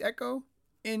kind of liked Echo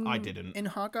in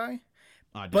Hawkeye.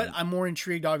 But I'm more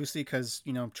intrigued, obviously, because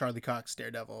Charlie Cox,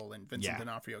 Daredevil, and Vincent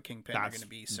D'Onofrio, Kingpin are going to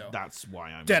be. So that's why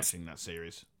I'm watching that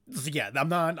series. Yeah, I'm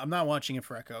not watching it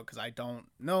for Echo because I don't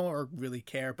know or really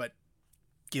care. But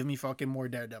give me fucking more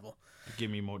Daredevil.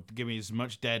 Give me as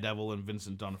much Daredevil and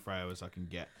Vincent D'Onofrio as I can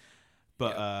get.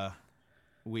 But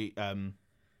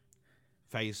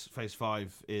Phase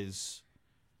 5 is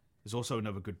also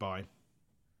another goodbye.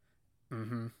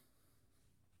 Mm-hmm.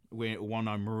 One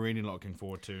I'm really looking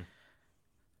forward to.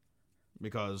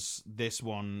 Because this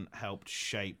one helped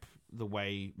shape the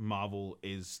way Marvel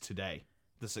is today.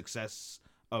 The success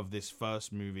of this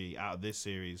first movie out of this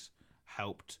series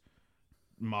helped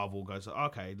Marvel go,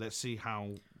 okay, let's see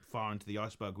how far into the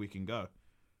iceberg we can go.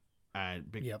 And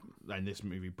this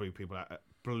movie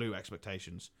blew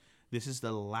expectations. This is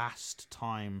the last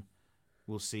time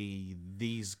we'll see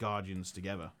these Guardians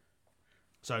together.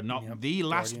 So not the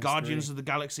last Guardians of the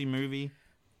Galaxy movie,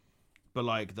 but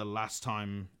the last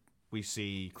time we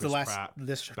see Chris Pratt,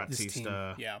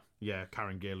 Batista,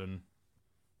 Karen Gillan.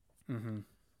 Mm-hmm.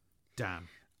 Damn.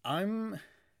 I'm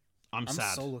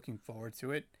sad. So looking forward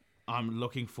to it. I'm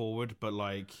looking forward, but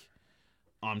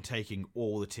I'm taking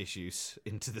all the tissues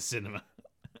into the cinema.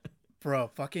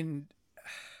 Bro, fucking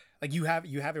you have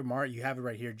it, Mark. You have it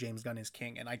right here. James Gunn is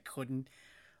king, and I couldn't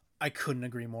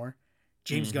agree more.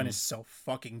 James Gunn is so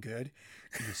fucking good.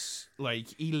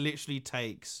 He literally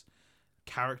takes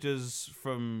characters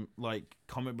from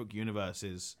comic book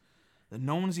universes that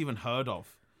no one's even heard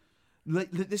of.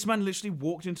 This man literally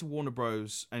walked into Warner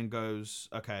Bros. And goes,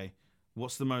 okay,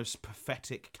 what's the most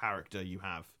pathetic character you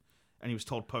have? And he was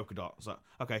told Polka Dot. I was like,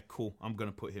 okay, cool, I'm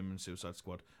gonna put him in Suicide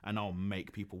Squad and I'll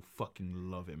make people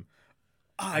fucking love him.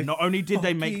 Not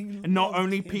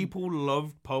only people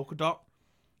loved Polka Dot,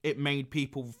 it made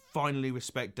people finally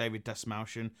respect David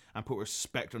Desmalchian and put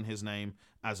respect on his name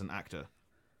as an actor.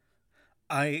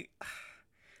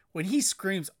 When he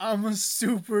screams, "I'm a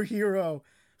superhero,"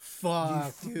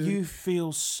 fuck, dude. You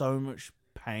feel so much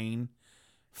pain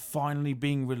finally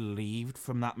being relieved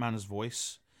from that man's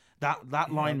voice.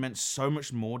 That line meant so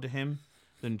much more to him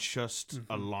than just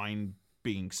a line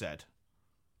being said.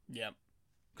 Yeah.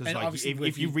 Because like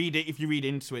if you read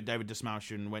into it, David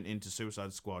Dismalchian went into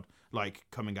Suicide Squad like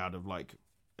coming out of like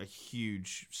a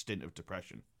huge stint of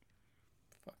depression.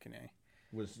 Fucking A.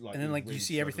 Was like, and then like really you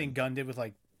see everything Gunn did with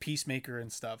like Peacemaker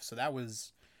and stuff, so that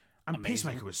was amazing.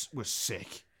 Peacemaker was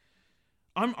sick.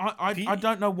 I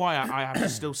don't know why I have to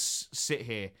still sit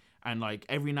here and like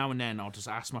every now and then I'll just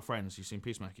ask my friends, "You seen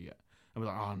Peacemaker yet?" And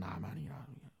we're like, "Oh nah, man,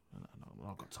 I've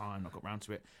not got time, not got round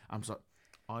to it." I'm just like,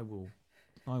 I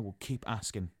will keep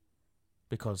asking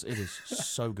because it is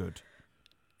so good.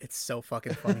 It's so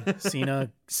fucking funny.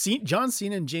 John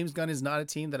Cena and James Gunn is not a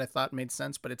team that I thought made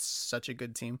sense, but it's such a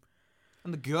good team.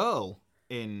 And the girl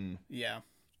in Yeah.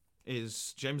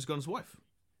 is James Gunn's wife.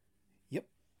 Yep.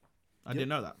 I didn't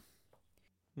know that.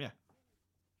 Yeah.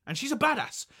 And she's a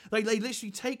badass. Like they literally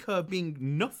take her being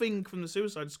nothing from the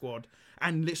Suicide Squad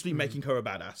and literally making her a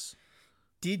badass.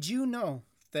 Did you know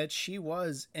that she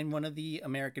was in one of the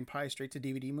American Pie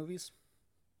straight-to-DVD movies?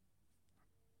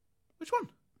 Which one?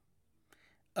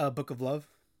 Book of Love.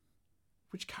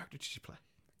 Which character did she play?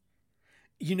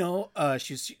 You know,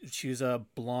 she's a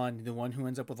blonde, the one who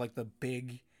ends up with like the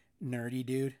big nerdy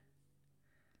dude.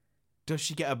 Does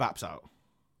she get her baps out?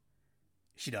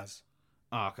 She does.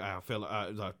 Oh, okay, I feel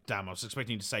like, damn, I was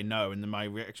expecting you to say no, and then my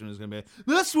reaction was going to be,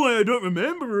 that's why I don't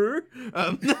remember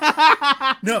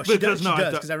her. No, she does,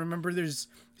 because I remember there's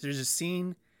a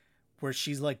scene where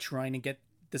she's like trying to get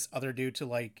this other dude to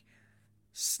like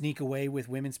sneak away with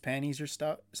women's panties or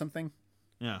something.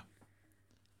 Yeah.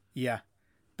 Yeah.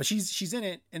 But she's in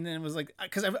it, and then it was like,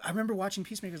 because I remember watching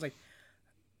Peacemaker, like,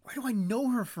 where do I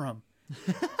know her from?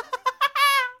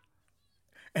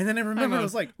 And then I remember I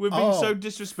was like, we're being so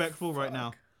disrespectful right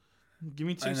now. Give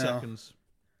me 2 seconds.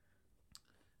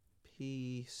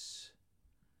 Peacemaker.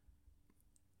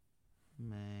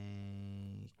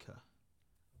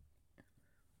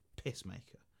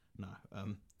 Pissmaker. No.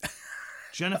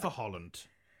 Jennifer Holland.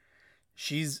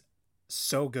 She's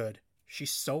so good.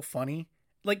 She's so funny.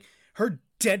 Like, her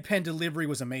deadpan delivery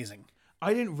was amazing.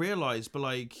 I didn't realize, but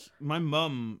like my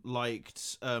mum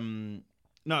liked no,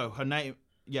 her name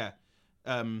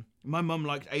my mum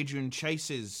liked Adrian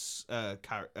Chase's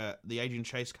the Adrian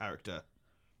Chase character.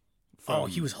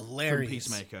 He was hilarious.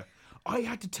 From Peacemaker. I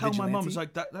had to tell my mum, it's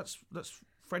like that's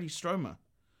Freddie Stromer.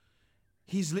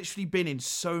 He's literally been in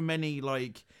so many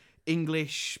like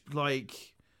English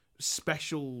like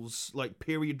specials, like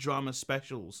period drama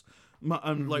specials.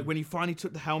 Like when he finally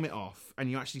took the helmet off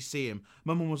and you actually see him,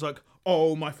 my mum was like,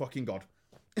 "Oh my fucking god!"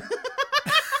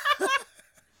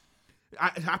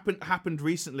 It happened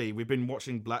recently. We've been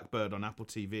watching Blackbird on Apple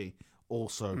TV.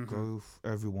 Also,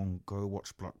 everyone go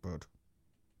watch Blackbird.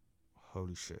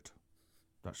 Holy shit,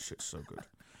 that shit's so good.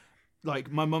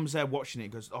 Like my mum's there watching it.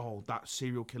 Goes, "Oh, that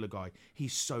serial killer guy.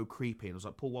 He's so creepy." And I was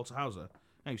like, "Paul Walter Hauser."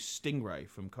 No, Stingray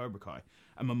from Cobra Kai.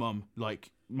 And my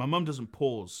mum doesn't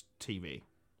pause TV.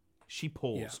 She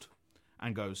paused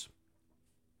and goes,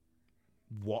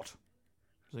 "What?"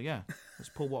 I was like, "Yeah, that's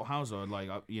Paul Walter Hauser. Like,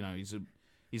 he's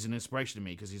an inspiration to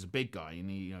me because he's a big guy and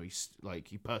he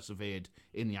persevered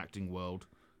in the acting world.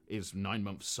 Is 9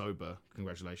 months sober.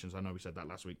 Congratulations. I know we said that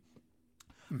last week,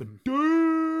 but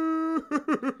damn,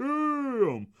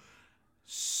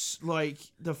 like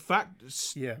the fact,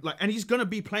 like, and he's gonna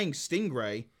be playing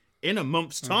Stingray in a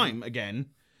month's time again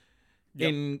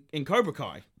in Cobra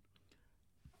Kai."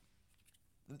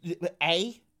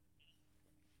 A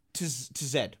to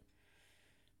Z,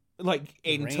 like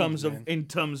in terms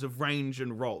of range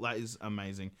and role, that is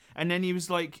amazing. And then he was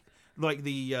like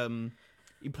the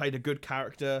he played a good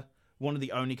character, one of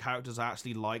the only characters I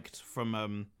actually liked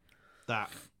from that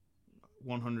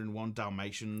 101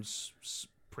 Dalmatians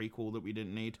prequel that we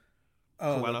didn't need.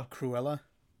 Cruella.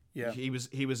 Yeah, he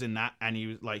was in that, and he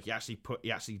was like he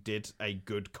actually did a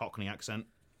good Cockney accent.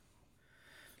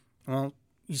 Well,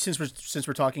 since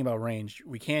we're talking about range,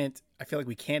 I feel like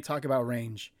we can't talk about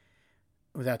range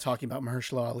without talking about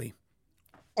Mahershala Ali.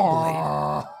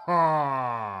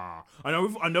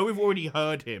 I know we've already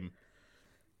heard him.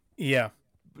 Yeah.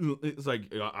 It's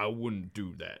like, I wouldn't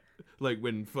do that. Like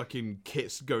when fucking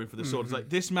Kit's going for the sword. It's like,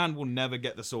 this man will never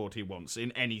get the sword he wants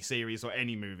in any series or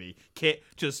any movie. Kit,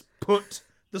 just put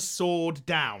the sword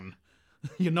down.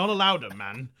 You're not allowed it,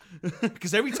 man.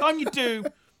 Because every time you do,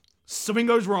 something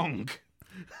goes wrong.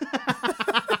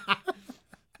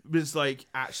 It's like,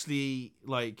 actually,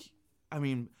 like, I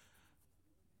mean,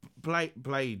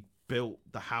 Blade built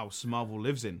the house Marvel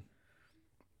lives in.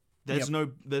 There's no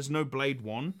Blade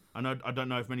 1. I don't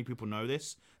know if many people know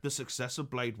this. The success of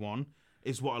Blade 1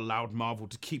 is what allowed Marvel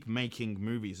to keep making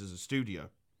movies as a studio.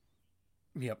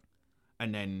 Yep.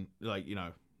 And then, like, you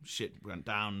know, shit went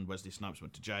down. Wesley Snipes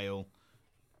went to jail.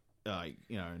 Like,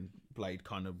 you know, and Blade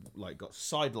kind of, like, got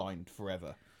sidelined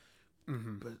forever.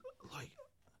 Mm-hmm. But, like,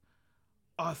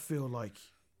 I feel like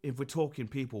if we're talking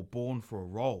people born for a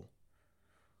role,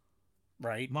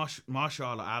 Right.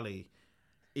 Marshall Ali,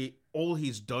 all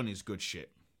he's done is good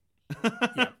shit.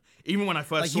 Yeah. Even when I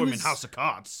first Like, saw he him in was- House of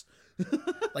Cards.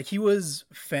 Like, he was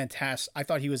fantastic. I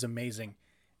thought he was amazing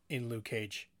in Luke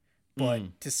Cage.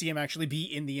 But to see him actually be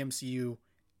in the MCU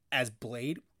as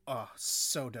Blade, oh,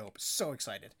 so dope. So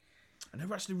excited. I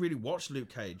never actually really watched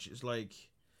Luke Cage. It's like,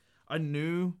 I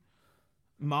knew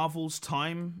Marvel's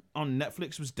time on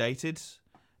Netflix was dated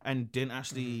and didn't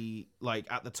actually,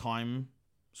 like, at the time,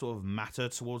 sort of matter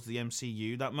towards the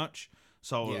MCU that much.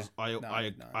 So I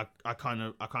kind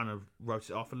of wrote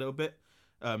it off a little bit.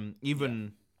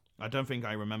 I don't think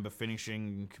I remember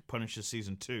finishing Punisher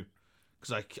season 2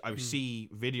 because I see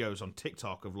videos on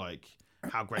TikTok of like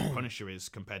how great Punisher is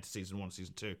compared to season 1,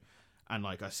 season 2, and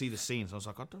like I see the scenes. I was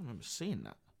like, I don't remember seeing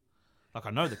that. Like, I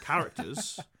know the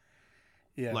characters.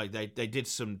 Yeah. Like they did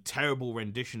some terrible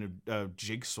rendition of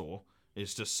Jigsaw.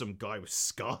 It's just some guy with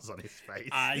scars on his face.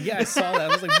 Yeah, I saw that. I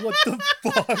was like, what the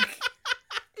fuck?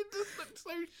 It just looks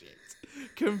so shit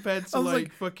compared to I was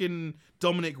like fucking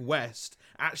Dominic West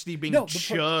actually being No,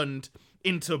 churned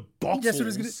into bottles. That's what I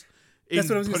was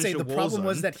going to say. The problem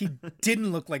was that he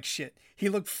didn't look like shit. He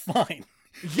looked fine.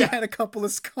 He had a couple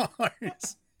of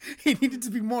scars. He needed to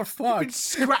be more been fucked.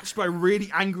 scratched by a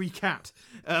really angry cat.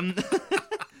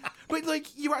 But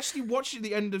like, you actually watch at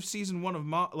the end of season 1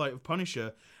 of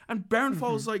Punisher, and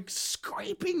Barenfall's like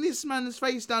scraping this man's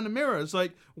face down the mirror. It's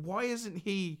like, why isn't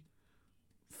he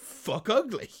fuck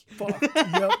ugly? Fuck.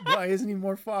 Yep. Why isn't he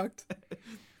more fucked?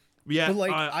 Yeah, But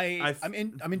like,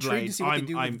 I'm intrigued Blade, to see what they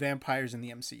do with vampires in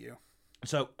the MCU.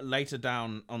 So later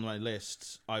down on my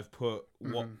list, I've put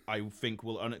what I think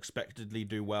will unexpectedly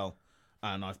do well,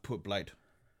 and I've put Blade.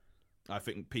 I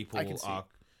think people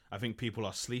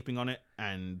are sleeping on it,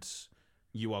 and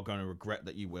you are going to regret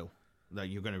that you will. That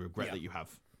you're going to regret that you have.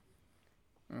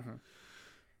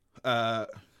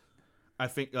 I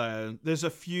think there's a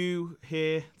few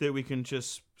here that we can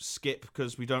just skip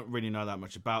because we don't really know that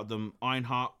much about them.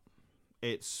 Ironheart,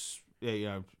 it's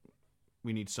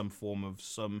we need some form of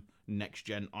some next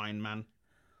gen Iron Man.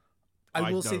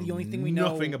 I will say the only thing we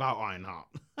know nothing about Ironheart.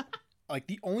 like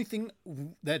the only thing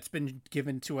that's been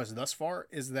given to us thus far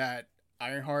is that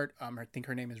Ironheart, I think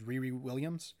her name is Riri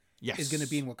Williams, Yes, is going to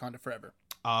be in Wakanda forever.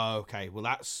 Okay, well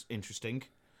that's interesting.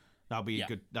 That'll be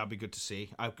good. That'll be good to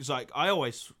see. Because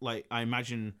I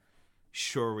imagine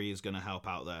Shuri is going to help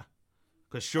out there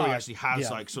because Shuri actually has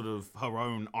like sort of her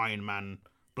own Iron Man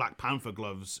Black Panther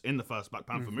gloves in the first Black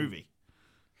Panther movie.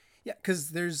 Yeah,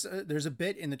 because there's a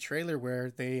bit in the trailer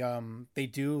where they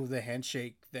do the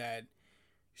handshake that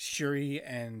Shuri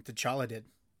and T'Challa did.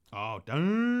 Oh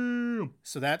damn!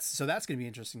 So that's going to be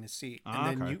interesting to see.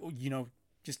 And then okay. you know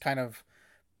just kind of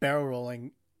barrel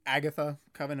rolling Agatha,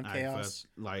 Coven of Chaos.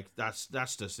 Like that's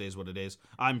just is what it is.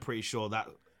 I'm pretty sure that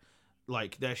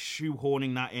like they're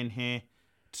shoehorning that in here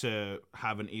to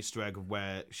have an Easter egg of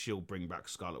where she'll bring back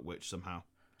Scarlet Witch somehow.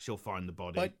 She'll find the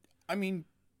body. But I mean,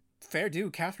 fair due.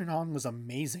 Catherine Hahn was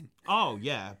amazing. Oh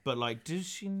yeah, but like, does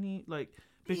she need like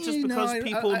just No, because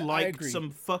people I like agree.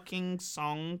 some fucking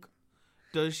song?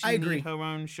 Does she I agree. need her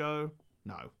own show?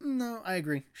 No. No, I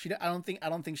agree. I don't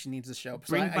think she needs a show.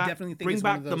 So Bring I back, definitely think bring it's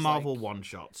one back of the those, Marvel like, one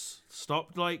shots.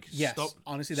 Stop like Yes, stop.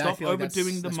 honestly, stop I feel like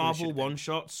overdoing the that's what it Marvel should've been. one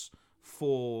shots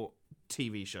for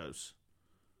TV shows.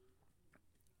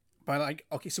 But like,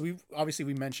 okay, so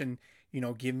we mentioned,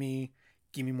 give me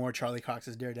more Charlie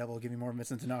Cox's Daredevil, give me more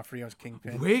Vincent D'Onofrio's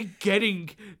Kingpin. We're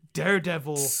getting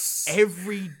Daredevil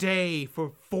every day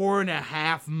for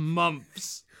 4.5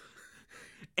 months.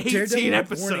 18 Daredevil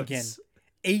episodes. Born Again,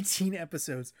 18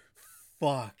 episodes.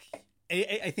 Fuck.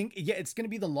 I think it's gonna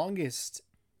be the longest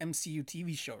MCU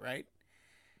TV show, right?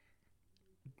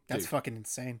 That's Dude. fucking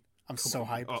insane. I'm so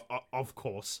hyped. Of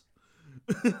course.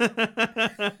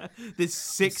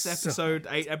 This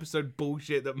 8 episode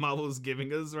bullshit that Marvel's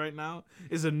giving us right now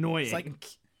is annoying. It's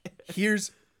like,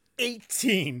 here's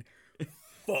 18.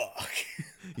 Fuck.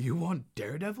 You want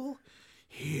Daredevil?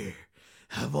 Here.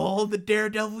 Have all the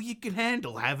Daredevil you can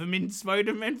handle. Have him in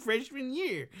Spider-Man freshman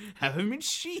year. Have him in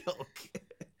She-Hulk.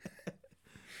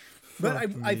 But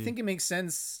I think it makes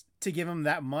sense to give him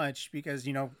that much because,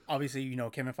 obviously,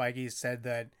 Kevin Feige said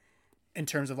that in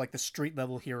terms of like the street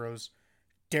level heroes,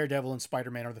 Daredevil and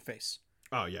Spider-Man are the face.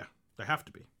 Oh yeah, they have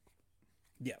to be.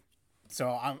 Yeah.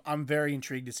 So I'm very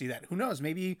intrigued to see that. Who knows?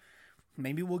 Maybe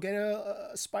maybe we'll get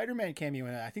a Spider-Man cameo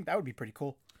in it. I think that would be pretty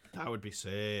cool. That would be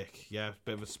sick. Yeah,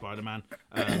 bit of a Spider-Man.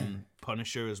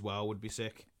 Punisher as well would be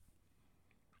sick.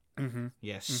 Mm-hmm.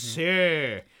 Yes,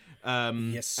 sir.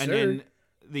 Yes, sir. And then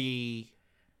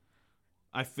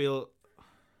I feel...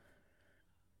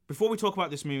 Before we talk about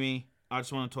this movie, I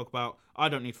just want to talk about... I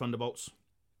don't need Thunderbolts.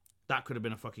 That could have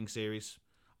been a fucking series.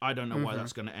 I don't know why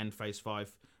that's going to end Phase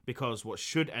 5. Because what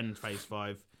should end Phase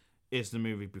 5 is the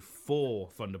movie before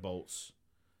Thunderbolts.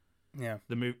 Yeah.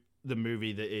 The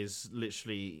movie that is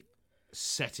literally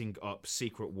setting up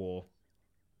Secret War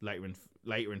later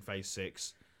in Phase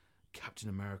 6. Captain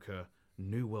America,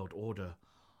 New World Order.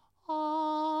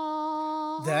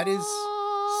 That is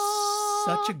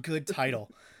such a good title.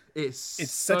 It's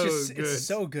so good. It's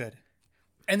so good.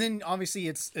 And then obviously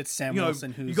it's Sam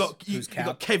Wilson who's you Cap.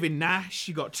 got Kevin Nash,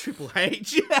 you got Triple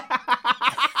H.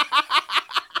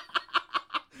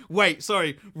 Wait,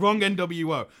 sorry, wrong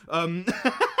NWO.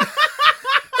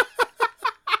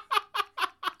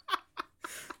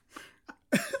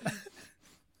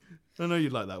 I know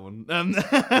you'd like that one.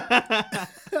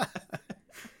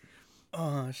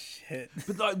 Oh shit!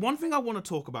 But like, one thing I want to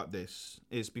talk about this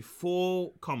is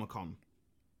before Comic-Con,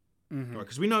 right?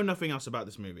 Because we know nothing else about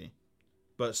this movie,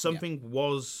 but something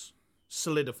was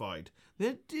solidified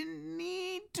that didn't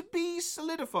need to be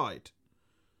solidified.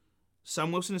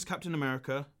 Sam Wilson is Captain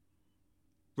America.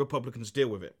 Republicans deal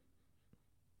with it.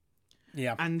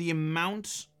 Yeah. And the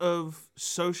amount of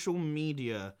social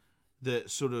media that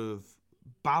sort of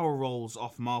barrel rolls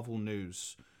off Marvel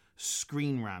News,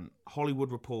 Screen Rant,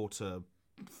 Hollywood Reporter,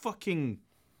 fucking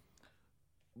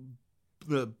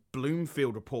the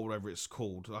Bloomfield Report, whatever it's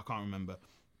called, I can't remember.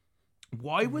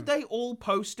 Why were they all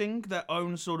posting their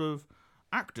own sort of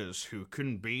actors who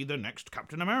can be the next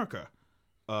Captain America?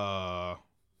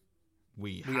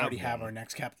 We already have our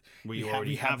next Captain. We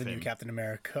already have the him. new Captain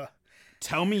America.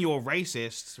 Tell me you're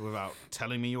racist without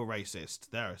telling me you're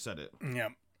racist. There, I said it. Yeah.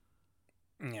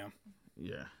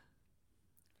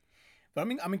 But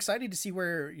I'm excited to see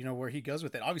where he goes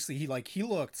with it. Obviously, he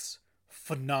looked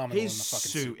phenomenal. His in the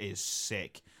fucking suit is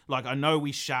sick. Like, I know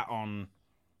we shat on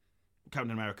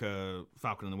Captain America,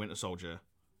 Falcon and the Winter Soldier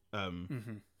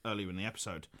earlier in the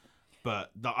episode,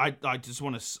 but I just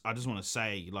want to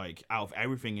say, like, out of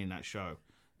everything in that show,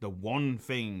 the one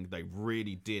thing they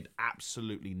really did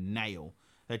absolutely nail,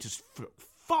 they just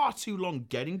far too long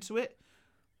getting to it,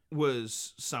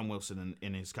 was Sam Wilson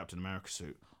in his Captain America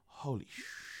suit. Holy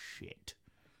shit.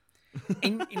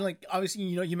 and like, obviously,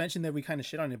 you mentioned that we kind of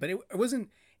shit on it, but it wasn't.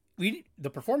 The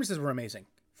performances were amazing.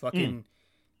 Fucking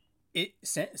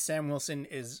Sam Wilson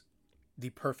is the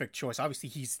perfect choice. Obviously,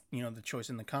 he's the choice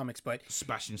in the comics, but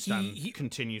Sebastian Stan he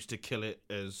continues to kill it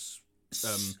as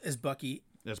Bucky.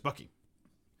 As Bucky.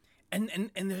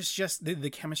 And there's just the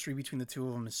chemistry between the two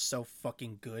of them is so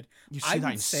fucking good. You see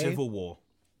that in Civil War.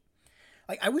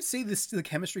 Like, I would say the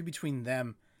chemistry between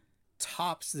them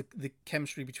tops the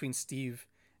chemistry between Steve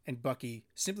and Bucky,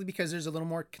 simply because there's a little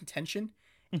more contention,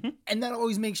 and that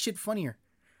always makes shit funnier.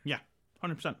 Yeah,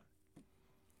 100%.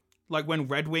 Like when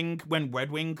Red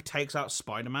Wing takes out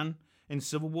Spider-Man in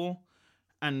Civil War,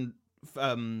 and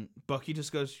Bucky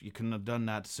just goes, "You couldn't have done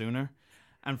that sooner,"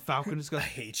 and Falcon just goes, "I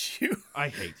hate you. I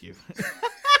hate you."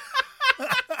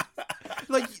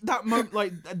 Like that moment,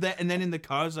 like that, and then in the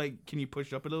cars, like, "Can you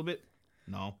push up a little bit?"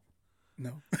 No.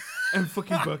 And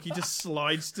fucking Bucky just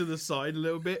slides to the side a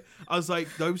little bit. I was like,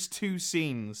 those two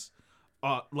scenes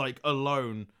are, like,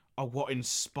 alone are what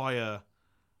inspire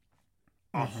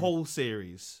a whole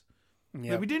series.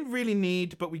 Yeah. That we didn't really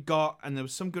need, but we got, and there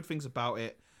was some good things about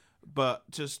it. But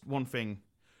just one thing.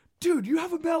 Dude, you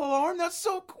have a bell alarm? That's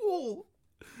so cool.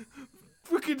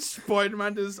 Freaking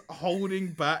Spider-Man is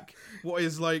holding back what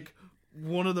is, like,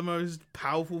 one of the most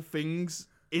powerful things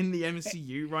in the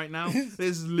MCU right now.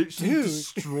 There's literally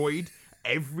destroyed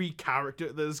every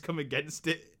character that has come against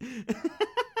it.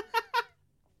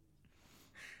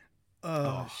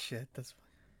 Shit, that's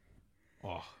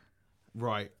funny. Oh,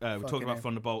 right. We're talking about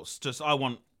Thunderbolts. Just, I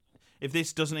want, if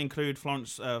this doesn't include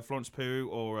Florence Pugh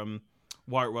or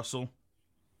Wyatt Russell,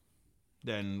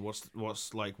 then what's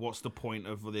the point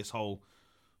of this whole?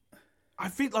 I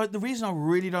think, like, the reason I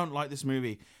really don't like this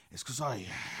movie is because I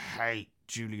hate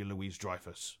Julia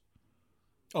Louis-Dreyfus.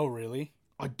 Oh, really?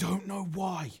 I don't know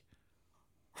why.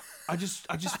 I just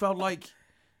felt like,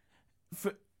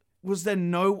 was there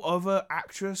no other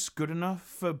actress good enough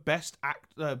for best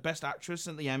actress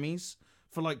at the Emmys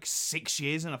for like 6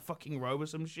 years in a fucking row or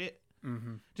some shit?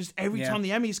 Mm-hmm. Just every time the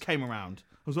Emmys came around,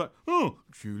 I was like, oh,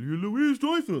 Julia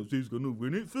Louis-Dreyfus is gonna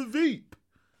win it for Veep.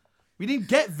 We didn't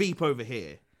get Veep over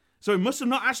here, so it must have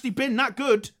not actually been that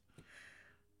good.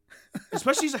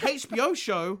 especially as a HBO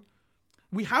show.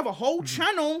 We have a whole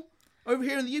channel over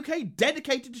here in the UK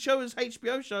dedicated to show us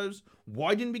HBO shows.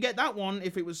 Why didn't we get that one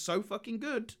if it was so fucking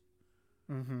good?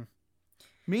 Mm-hmm.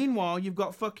 Meanwhile, you've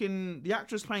got fucking the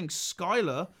actress playing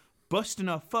Skylar busting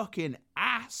her fucking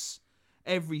ass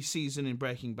every season in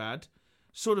Breaking Bad,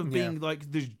 sort of being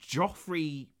like the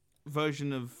Joffrey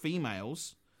version of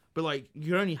females, but like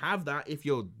you only have that if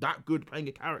you're that good playing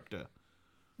a character.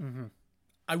 Mm-hmm.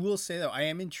 I will say though, I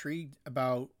am intrigued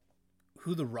about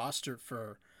who the roster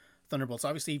for Thunderbolts.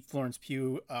 Obviously, Florence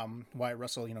Pugh, Wyatt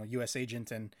Russell, U.S.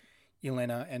 agent, and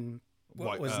Elena, and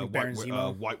Baron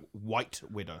Zemo. White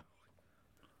Widow.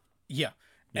 Yeah.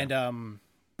 And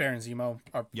Baron Zemo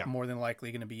are more than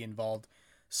likely going to be involved.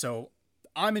 So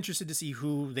I'm interested to see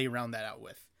who they round that out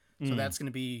with. So that's going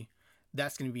to be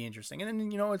interesting. And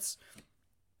then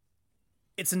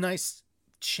it's a nice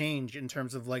change in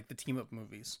terms of like the team up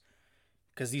movies,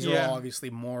 because these are all obviously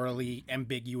morally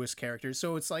ambiguous characters.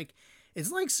 So it's like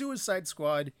Suicide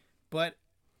Squad, but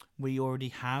we already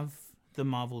have the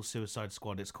Marvel Suicide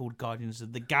Squad. It's called Guardians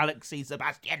of the Galaxy,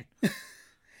 Sebastian.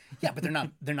 Yeah, but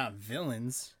they're not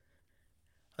villains.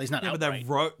 At least not outright.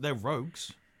 But they're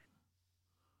rogues.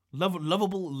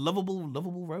 Lovable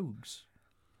rogues.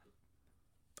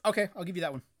 Okay, I'll give you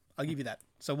that one. I'll give you that.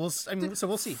 So we'll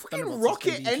see.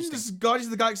 Rocket ends Guardians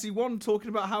of the Galaxy 1 talking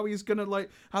about how he's gonna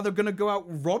how they're gonna go out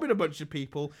robbing a bunch of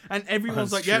people, and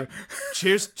everyone's "Yep,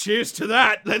 cheers to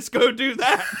that. Let's go do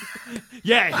that."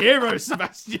 Yeah, heroes,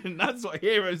 Sebastian. That's what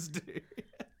heroes do.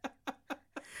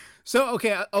 So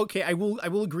okay, I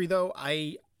will agree though.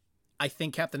 I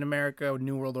think Captain America: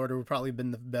 New World Order would probably have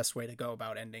been the best way to go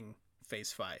about ending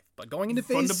Phase 5. But going into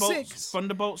Phase 6,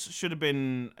 Thunderbolts should have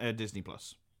been Disney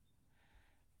Plus.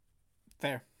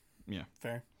 Fair. Yeah.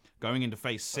 Fair. Going into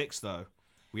Phase 6 though,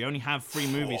 we only have 3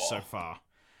 movies so far,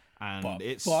 and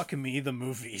it's fuck me the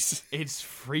movies. It's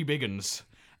 3 big uns,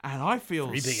 and I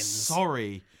feel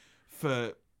sorry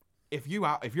for if you're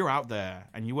out there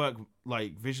and you work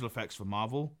like visual effects for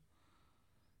Marvel.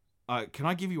 Can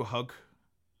I give you a hug?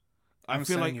 I'm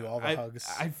sending you all the hugs.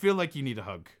 I feel like you need a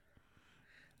hug.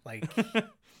 Like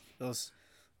those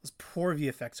poor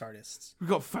VFX artists. We've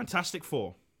got Fantastic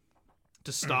Four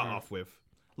to start off with.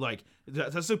 Like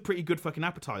that's a pretty good fucking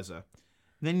appetizer.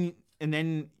 And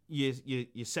then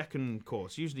your second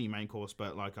course, usually your main course,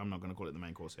 but like I'm not going to call it the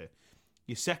main course here.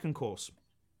 Your second course,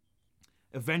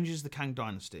 Avengers: The Kang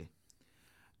Dynasty,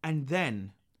 and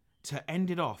then to end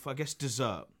it off, I guess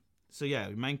dessert. So yeah,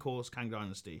 main course, Kang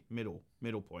Dynasty, middle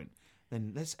point.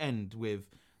 Then let's end with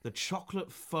the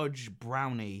chocolate fudge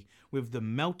brownie with the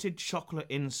melted chocolate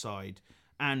inside.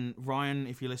 And Ryan,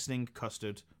 if you're listening,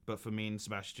 custard. But for me and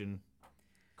Sebastian,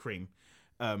 cream.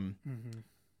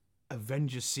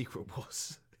 Avengers Secret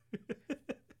Wars.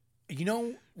 You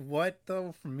know what,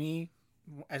 though, for me,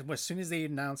 as soon as they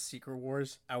announced Secret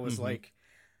Wars, I was like,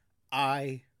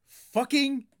 I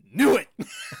fucking knew it.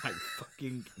 I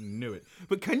fucking knew it.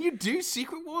 But can you do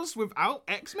Secret Wars without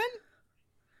X-Men?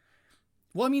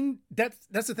 Well, I mean, that's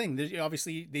the thing.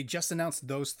 Obviously, they just announced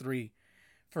those 3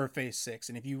 for Phase 6.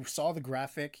 And if you saw the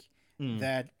graphic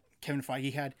that Kevin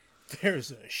Feige had,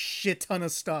 there's a shit ton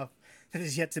of stuff that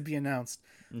is yet to be announced.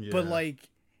 Yeah. But like,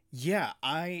 yeah,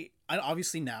 I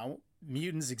obviously now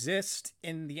mutants exist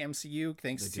in the MCU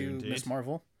thanks to Ms.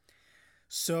 Marvel.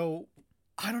 So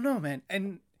I don't know, man.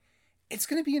 And it's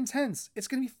going to be intense. It's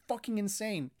going to be fucking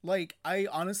insane. Like, I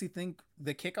honestly think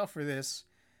the kickoff for this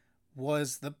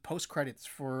was the post credits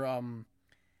for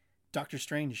Doctor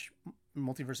Strange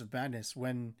Multiverse of Madness,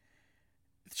 when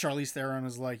Charlize Theron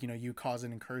was like, you cause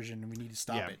an incursion and we need to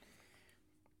stop it.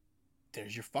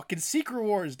 There's your fucking Secret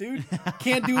Wars, dude.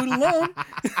 Can't do it alone.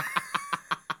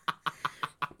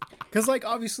 Because, like,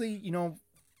 obviously,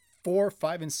 4,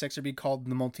 5, and 6 are being called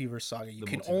the Multiverse Saga. You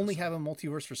can only have a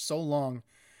multiverse for so long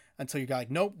until you're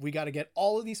like, nope, we got to get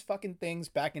all of these fucking things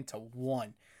back into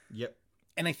one. Yep.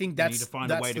 And I think that's you need to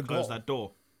find a way to close that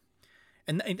door.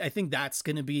 And I think that's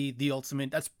going to be the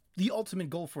ultimate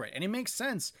goal for it. And it makes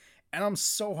sense. And I'm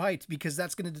so hyped because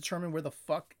that's going to determine where the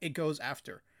fuck it goes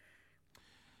after.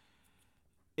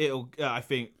 I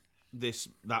think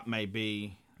that may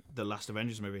be the last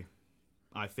Avengers movie.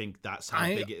 I think that's how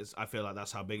big it is. I feel like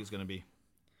that's how big it's going to be.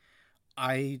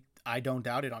 I don't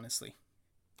doubt it, honestly.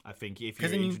 I think if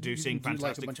you're introducing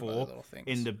Fantastic Four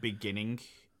in the beginning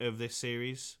of this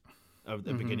series, of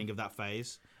the beginning of that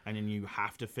phase, and then you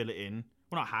have to fill it in.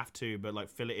 Well, not have to, but like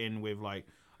fill it in with like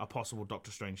a possible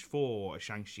Doctor Strange 4, a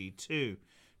Shang-Chi 2,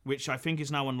 which I think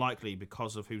is now unlikely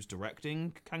because of who's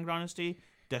directing Kang Dynasty,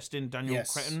 Destin Daniel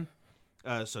Cretton.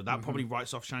 So that probably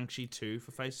writes off Shang-Chi 2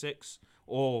 for Phase 6,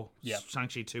 or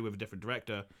Shang-Chi 2 with a different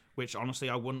director, which honestly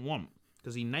I wouldn't want.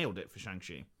 because he nailed it for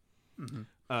Shang-Chi.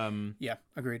 Yeah,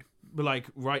 agreed. But like,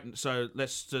 right, so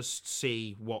let's just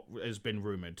see what has been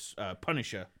rumored.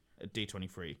 Punisher at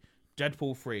D23,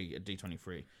 Deadpool 3 at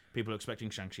D23. People are expecting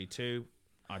Shang-Chi 2.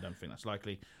 I don't think that's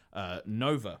likely.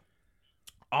 Nova,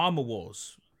 Armor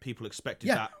Wars. People expected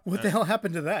Yeah, that. what the hell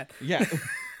happened to that? Yeah,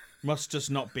 must just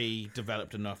not be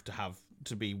developed enough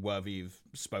to be worthy of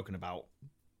spoken about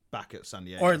back at San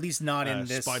Diego, Or at least not in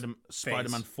this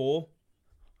Spider-Man 4.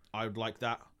 I would like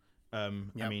that. I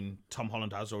mean, Tom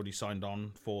Holland has already signed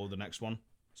on for the next one,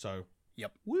 so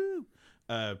Yep. woo.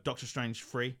 Doctor Strange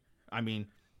 3. I mean,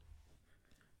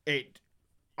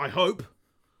 I hope,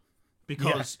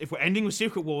 because if we're ending with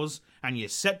Secret Wars and you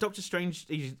set Doctor Strange,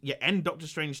 you end Doctor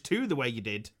Strange 2 the way you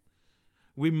did,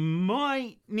 we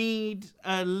might need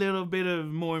a little bit of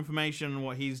more information on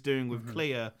what he's doing with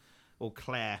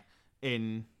Claire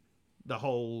in the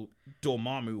whole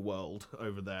Dormammu world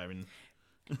over there.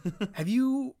 Have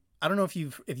you? I don't know if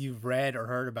you've read or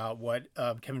heard about what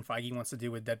Kevin Feige wants to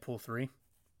do with Deadpool 3.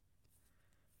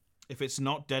 If it's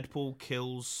not Deadpool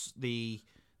kills the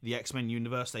X-Men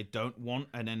universe they don't want,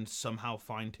 and then somehow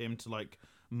find him to like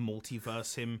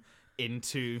multiverse him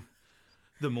into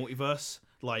the multiverse,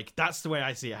 like that's the way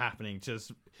I see it happening.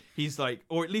 Just he's like,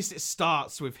 or at least it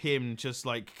starts with him just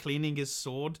like cleaning his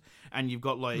sword, and you've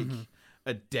got like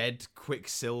a dead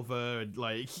Quicksilver, and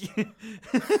like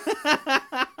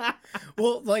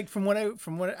Well, like from what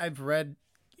I've read,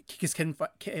 because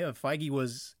Feige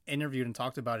was interviewed and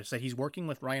talked about it, said he's working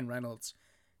with Ryan Reynolds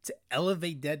to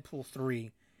elevate Deadpool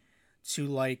 3 to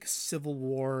like Civil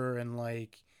War and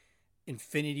like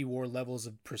Infinity War levels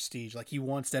of prestige. Like he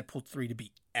wants Deadpool 3 to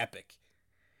be epic,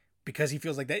 because he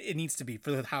feels like that it needs to be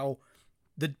for the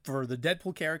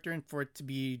Deadpool character, and for it to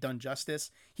be done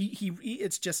justice. He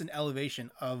it's just an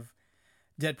elevation of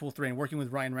Deadpool 3, and working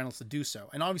with Ryan Reynolds to do so.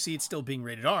 And obviously it's still being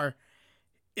rated R.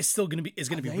 It's still going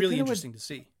to be really interesting to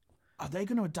see. Are they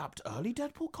going to adapt early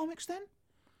Deadpool comics then?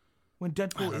 When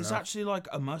Deadpool is actually like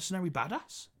a mercenary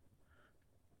badass?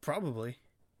 Probably.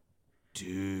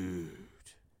 Dude.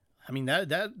 I mean,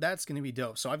 that's going to be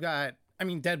dope. So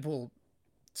Deadpool,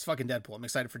 it's fucking Deadpool. I'm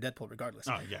excited for Deadpool regardless.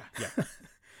 Oh, yeah.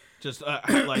 Just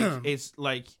like, it's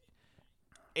like,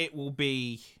 it will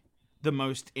be the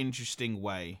most interesting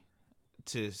way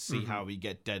to see how we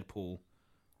get Deadpool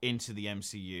into the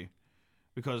MCU.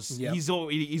 Because he's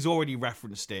already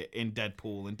referenced it in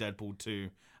Deadpool and Deadpool 2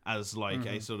 as like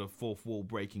a sort of fourth wall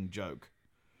breaking joke.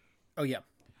 Oh yeah.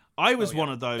 I was one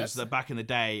of those that back in the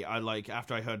day, I like,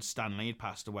 after I heard Stan Lee had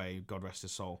passed away, God rest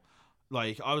his soul,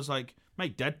 like I was like,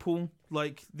 make Deadpool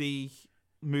like the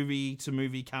movie to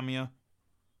movie cameo.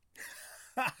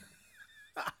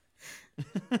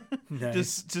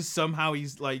 Nice. Just somehow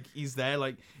he's there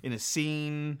like in a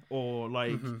scene, or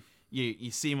like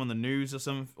you see him on the news or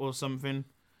something.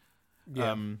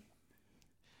 Yeah.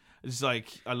 It's like,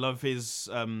 I love his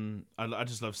I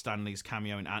just love Stan Lee's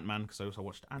cameo in Ant-Man, because I also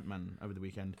watched Ant-Man over the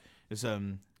weekend. It's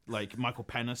like Michael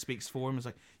Pena speaks for him. It's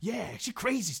like, yeah, she's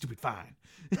crazy, stupid fine.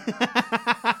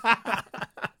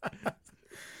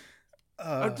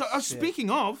 Speaking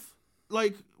of,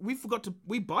 like, we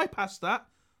bypassed that.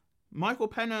 Michael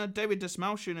Pena, David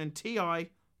Desmalchian, and T.I.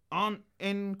 aren't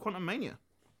in Quantumania.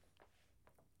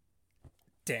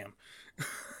 Damn.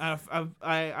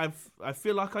 I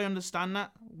feel like I understand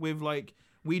that. With like,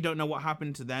 we don't know what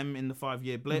happened to them in the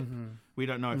 5-year blip. We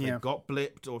don't know if they got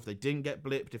blipped or if they didn't get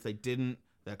blipped. If they didn't,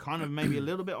 they're kind of maybe a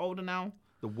little bit older now.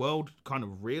 The world kind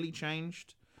of really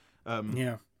changed.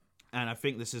 Yeah. And I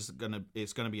think this is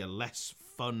it's gonna be a less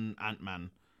fun Ant-Man,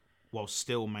 while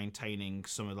still maintaining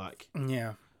some of like.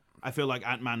 Yeah. I feel like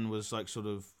Ant-Man was like sort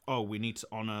of, we need to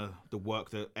honor the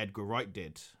work that Edgar Wright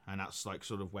did, and that's like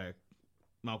sort of where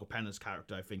Michael Pena's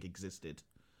character, I think, existed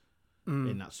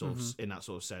in that sort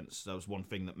of sense. That was one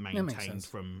thing that maintained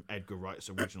from Edgar Wright's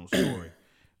original story,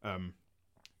 and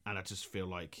I just feel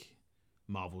like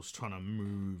Marvel's trying to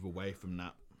move away from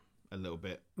that a little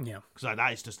bit. Yeah, because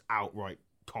that is just outright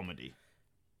comedy.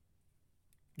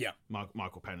 Yeah,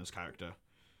 Michael Pena's character.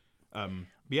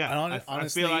 Yeah, honestly, I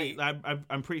feel like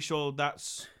I'm pretty sure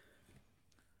that's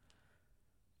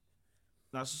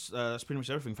pretty much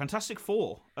everything. Fantastic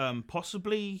Four,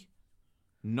 possibly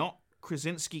not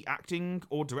Krasinski acting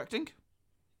or directing.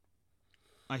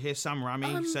 I hear Sam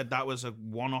Raimi said that was a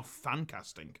one-off fan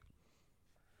casting.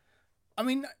 I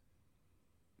mean,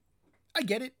 I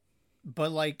get it,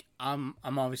 but like, I'm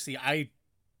obviously I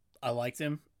liked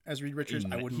him as Reed Richards.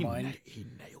 I wouldn't mind. He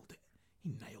nailed it.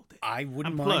 I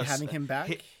wouldn't mind having him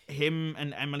back. Him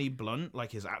and Emily Blunt,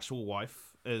 like his actual wife,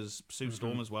 as Sue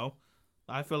Storm as well.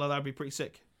 I feel like that'd be pretty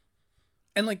sick.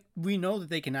 And like, we know that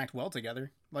they can act well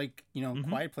together. Like,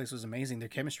 Quiet Place was amazing. Their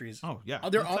chemistry is Oh yeah,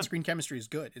 their 100%. on-screen chemistry is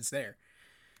good. It's there.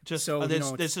 Just So,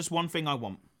 there's just one thing I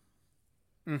want.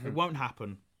 It won't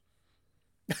happen.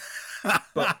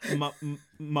 But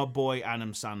my boy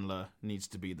Adam Sandler needs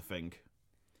to be the thing.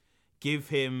 Give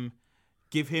me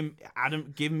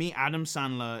Adam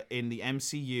Sandler in the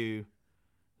MCU,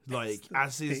 like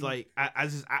as his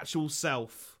actual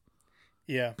self.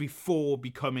 Yeah. Before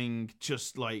becoming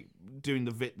just like doing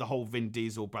the whole Vin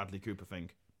Diesel Bradley Cooper thing.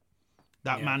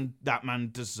 That man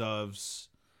deserves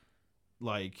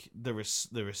like the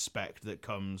respect that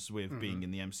comes with being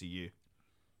in the MCU.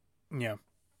 Yeah.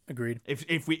 Agreed.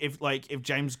 If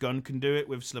James Gunn can do it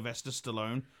with Sylvester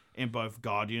Stallone in both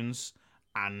Guardians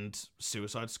and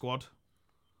Suicide Squad,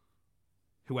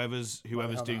 whoever's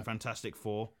doing not? Fantastic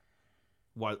Four,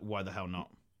 why the hell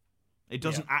not? It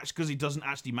doesn't because it doesn't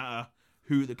actually matter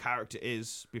who the character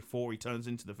is before he turns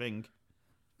into the thing.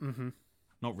 Mm-hmm.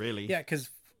 Not really. Yeah, because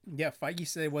Feige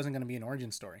said it wasn't going to be an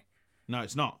origin story. No,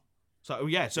 it's not. So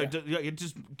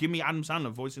just give me Adam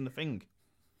Sandler voicing the thing.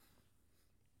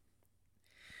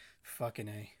 Fucking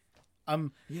A.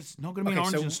 It's not going to be an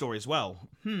origin story as well.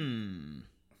 So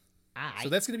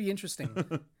that's going to be interesting.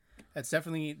 That's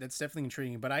definitely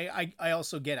intriguing. But I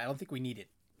also get it. I don't think we need it.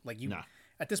 Like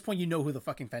at this point, you know who the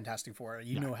fucking Fantastic Four are.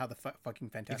 You know how the fucking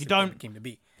Fantastic Four came to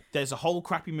be. There's a whole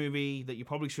crappy movie that you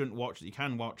probably shouldn't watch that you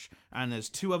can watch, and there's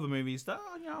two other movies that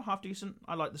are half decent.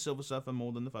 I like the Silver Surfer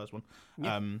more than the first one.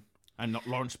 Yeah. And not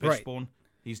Lawrence Fishburne. Right.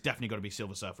 He's definitely got to be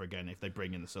Silver Surfer again if they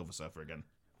bring in the Silver Surfer again.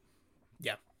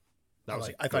 Yeah.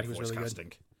 I thought he was really casting.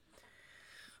 Good.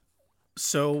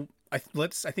 So I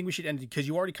think we should end it because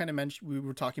you already kind of mentioned we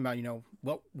were talking about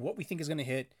what we think is going to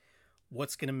hit,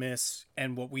 what's going to miss,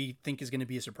 and what we think is going to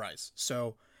be a surprise.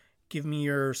 So give me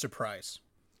your surprise.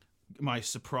 My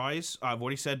surprise, I've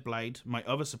already said Blade. My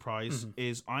other surprise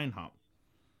is Ironheart.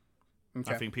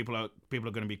 Okay. I think people are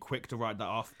going to be quick to write that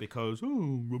off because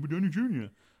Robert Downey Jr.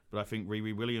 But I think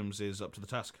Riri Williams is up to the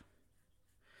task.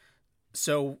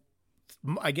 So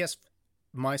I guess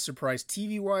my surprise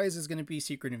TV wise is going to be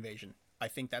Secret Invasion. I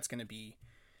think that's going to be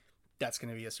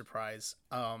a surprise.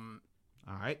 All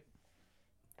right.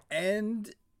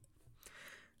 And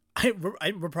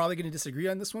we're probably going to disagree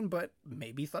on this one, but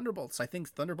maybe Thunderbolts. I think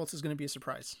Thunderbolts is going to be a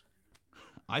surprise.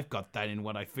 I've got that in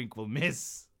what I think we'll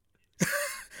miss.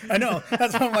 I know.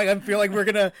 That's what I'm like. I feel like we're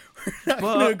not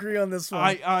gonna agree on this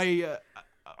one.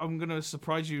 I'm gonna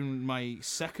surprise you in my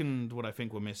second. What I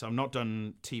think we'll miss. I'm not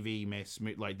done TV miss.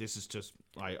 Like this is just.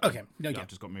 I've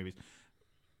just got movies.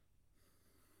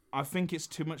 I think it's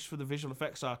too much for the visual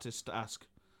effects artist to ask.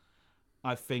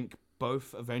 I think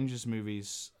both Avengers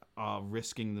movies are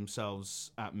risking themselves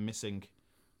at missing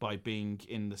by being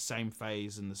in the same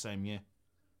phase in the same year.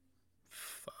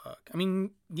 Fuck. I mean,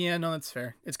 yeah, no, that's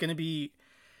fair. It's gonna be.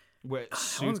 We're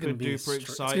super duper excited.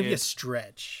 It's gonna be a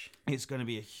stretch. It's gonna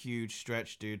be a huge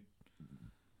stretch, dude.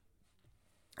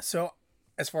 So,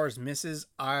 as far as misses,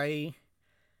 I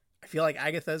feel like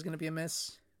Agatha is gonna be a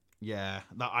miss. Yeah,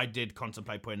 that I did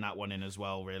contemplate putting that one in as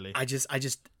well. Really, I just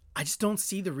don't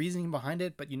see the reasoning behind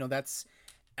it. But that's,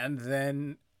 and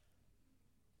then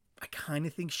I kind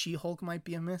of think She-Hulk might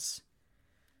be a miss.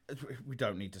 We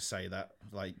don't need to say that,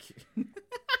 like.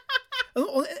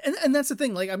 and that's the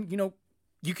thing. Like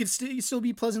you could still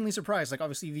be pleasantly surprised. Like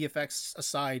obviously VFX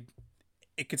aside,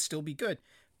 it could still be good,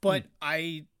 but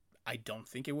I don't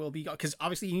think it will be because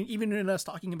obviously even in us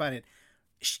talking about it,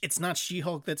 it's not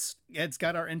She-Hulk it's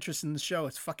got our interest in the show.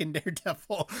 It's fucking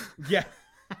Daredevil. Yeah,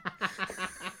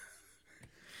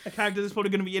 a character that's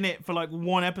probably going to be in it for like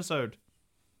one episode.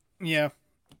 Yeah,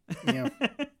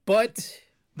 but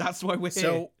that's why we're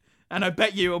here. And I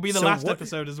bet you it'll be the last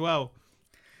episode as well.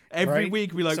 Every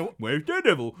week we where's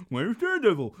Daredevil? Where's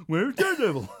Daredevil? Where's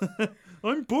Daredevil?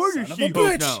 I'm bored of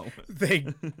She-Hulk now. They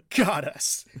got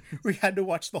us. We had to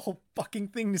watch the whole fucking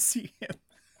thing to see him.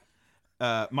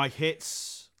 My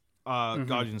hits are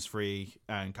Guardians 3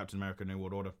 and Captain America: New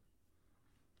World Order.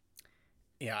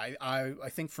 Yeah, I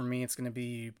think for me it's gonna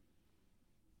be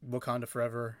Wakanda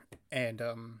Forever and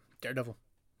Daredevil.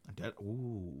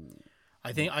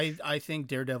 I think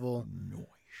Daredevil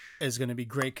is gonna be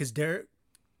great because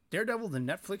Daredevil, the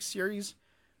Netflix series,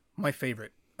 my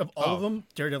favorite. Of all of them,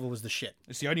 Daredevil was the shit.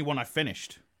 It's the only one I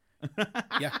finished.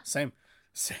 Yeah, same.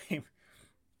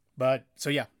 But, so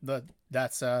yeah,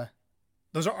 those are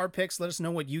our picks. Let us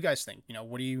know what you guys think.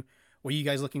 What are you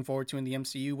guys looking forward to in the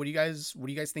MCU? What do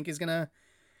you guys think is gonna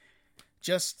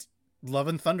just love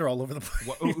and thunder all over the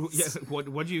place?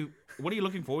 What are you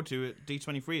looking forward to at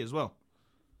D23 as well?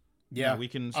 Yeah. We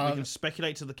can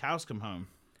speculate till the cows come home.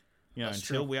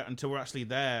 Until we're actually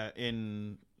there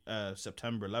in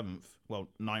September 11th, well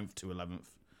 9th to 11th,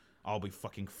 I'll be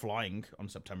fucking flying on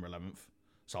September 11th,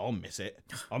 so I'll miss it.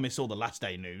 I'll miss all the last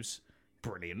day news.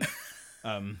 Brilliant.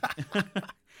 Well,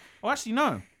 actually,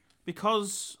 no.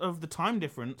 Because of the time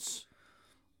difference,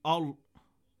 you'll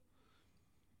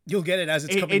get it as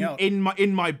it's coming out. In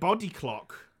my body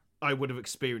clock, I would have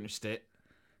experienced it.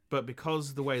 But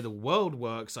because the way the world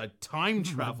works, I time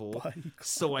travel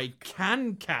so I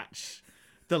can catch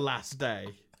the last day.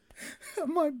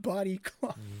 My body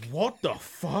clock. What the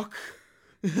fuck?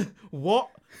 What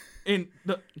in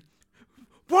the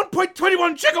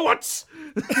 1.21 gigawatts?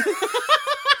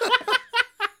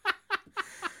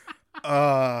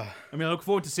 I mean, I look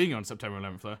forward to seeing you on September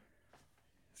 11th, though.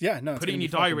 Yeah, no. Put it in your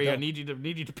diary. I need you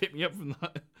to pick me up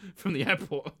from the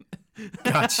airport.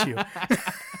 Got you.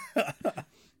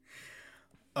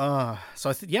 So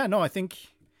I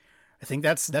think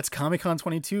that's Comic-Con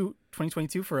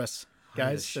 2022 for us,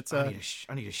 guys.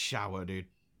 I need a shower, dude.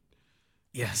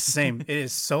 Yeah, same. It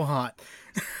is so hot.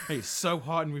 Hey, it's so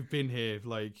hot, and we've been here.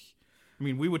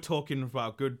 We were talking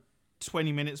about a good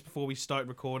 20 minutes before we started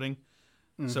recording.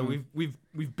 Mm-hmm. So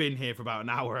we've been here for about an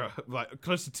hour,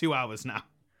 close to 2 hours now.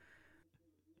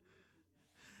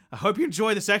 I hope you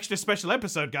enjoy this extra special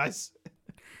episode, guys.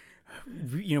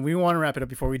 We want to wrap it up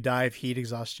before we die of heat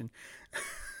exhaustion.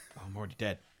 Oh, I'm already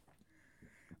dead.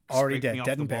 Already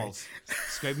dead and buried.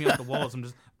 Scrape me off the walls. I'm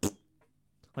just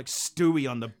like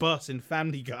Stewie on the bus in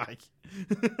Family Guy.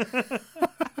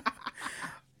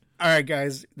 All right,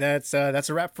 guys, that's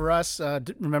a wrap for us.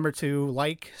 Remember to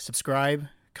like, subscribe,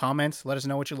 comment. Let us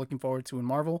know what you're looking forward to in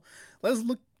Marvel. Let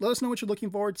us know what you're looking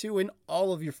forward to in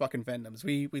all of your fucking fandoms.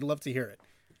 We love to hear it.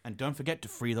 And don't forget to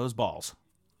free those balls.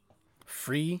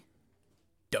 Free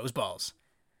those balls.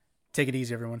 Take it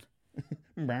easy, everyone.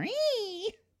 Bye.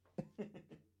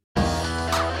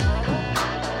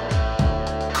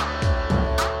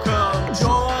 Come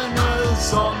join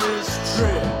us on this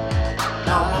trip.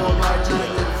 Now more like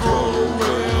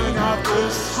throwing out the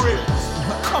script.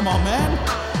 Come on,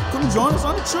 man. Come join us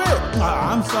on the trip.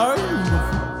 I'm sorry.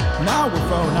 Now we're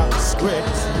throwing out the script.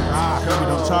 I heard we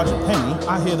don't charge a penny.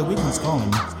 I hear the weekend's calling.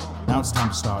 Now it's time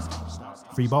to start.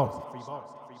 Free ball.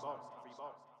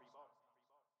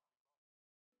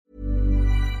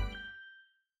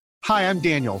 Hi, I'm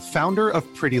Daniel, founder of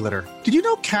Pretty Litter. Did you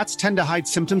know cats tend to hide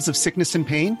symptoms of sickness and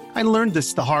pain? I learned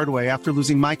this the hard way after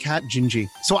losing my cat, Gingy.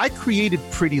 So I created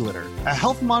Pretty Litter, a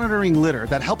health monitoring litter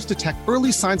that helps detect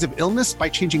early signs of illness by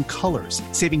changing colors,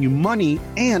 saving you money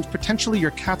and potentially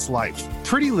your cat's life.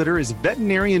 Pretty Litter is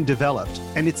veterinarian developed,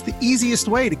 and it's the easiest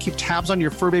way to keep tabs on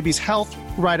your fur baby's health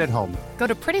right at home. Go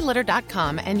to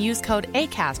prettylitter.com and use code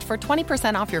ACAST for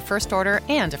 20% off your first order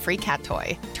and a free cat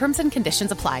toy. Terms and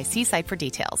conditions apply. See site for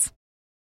details.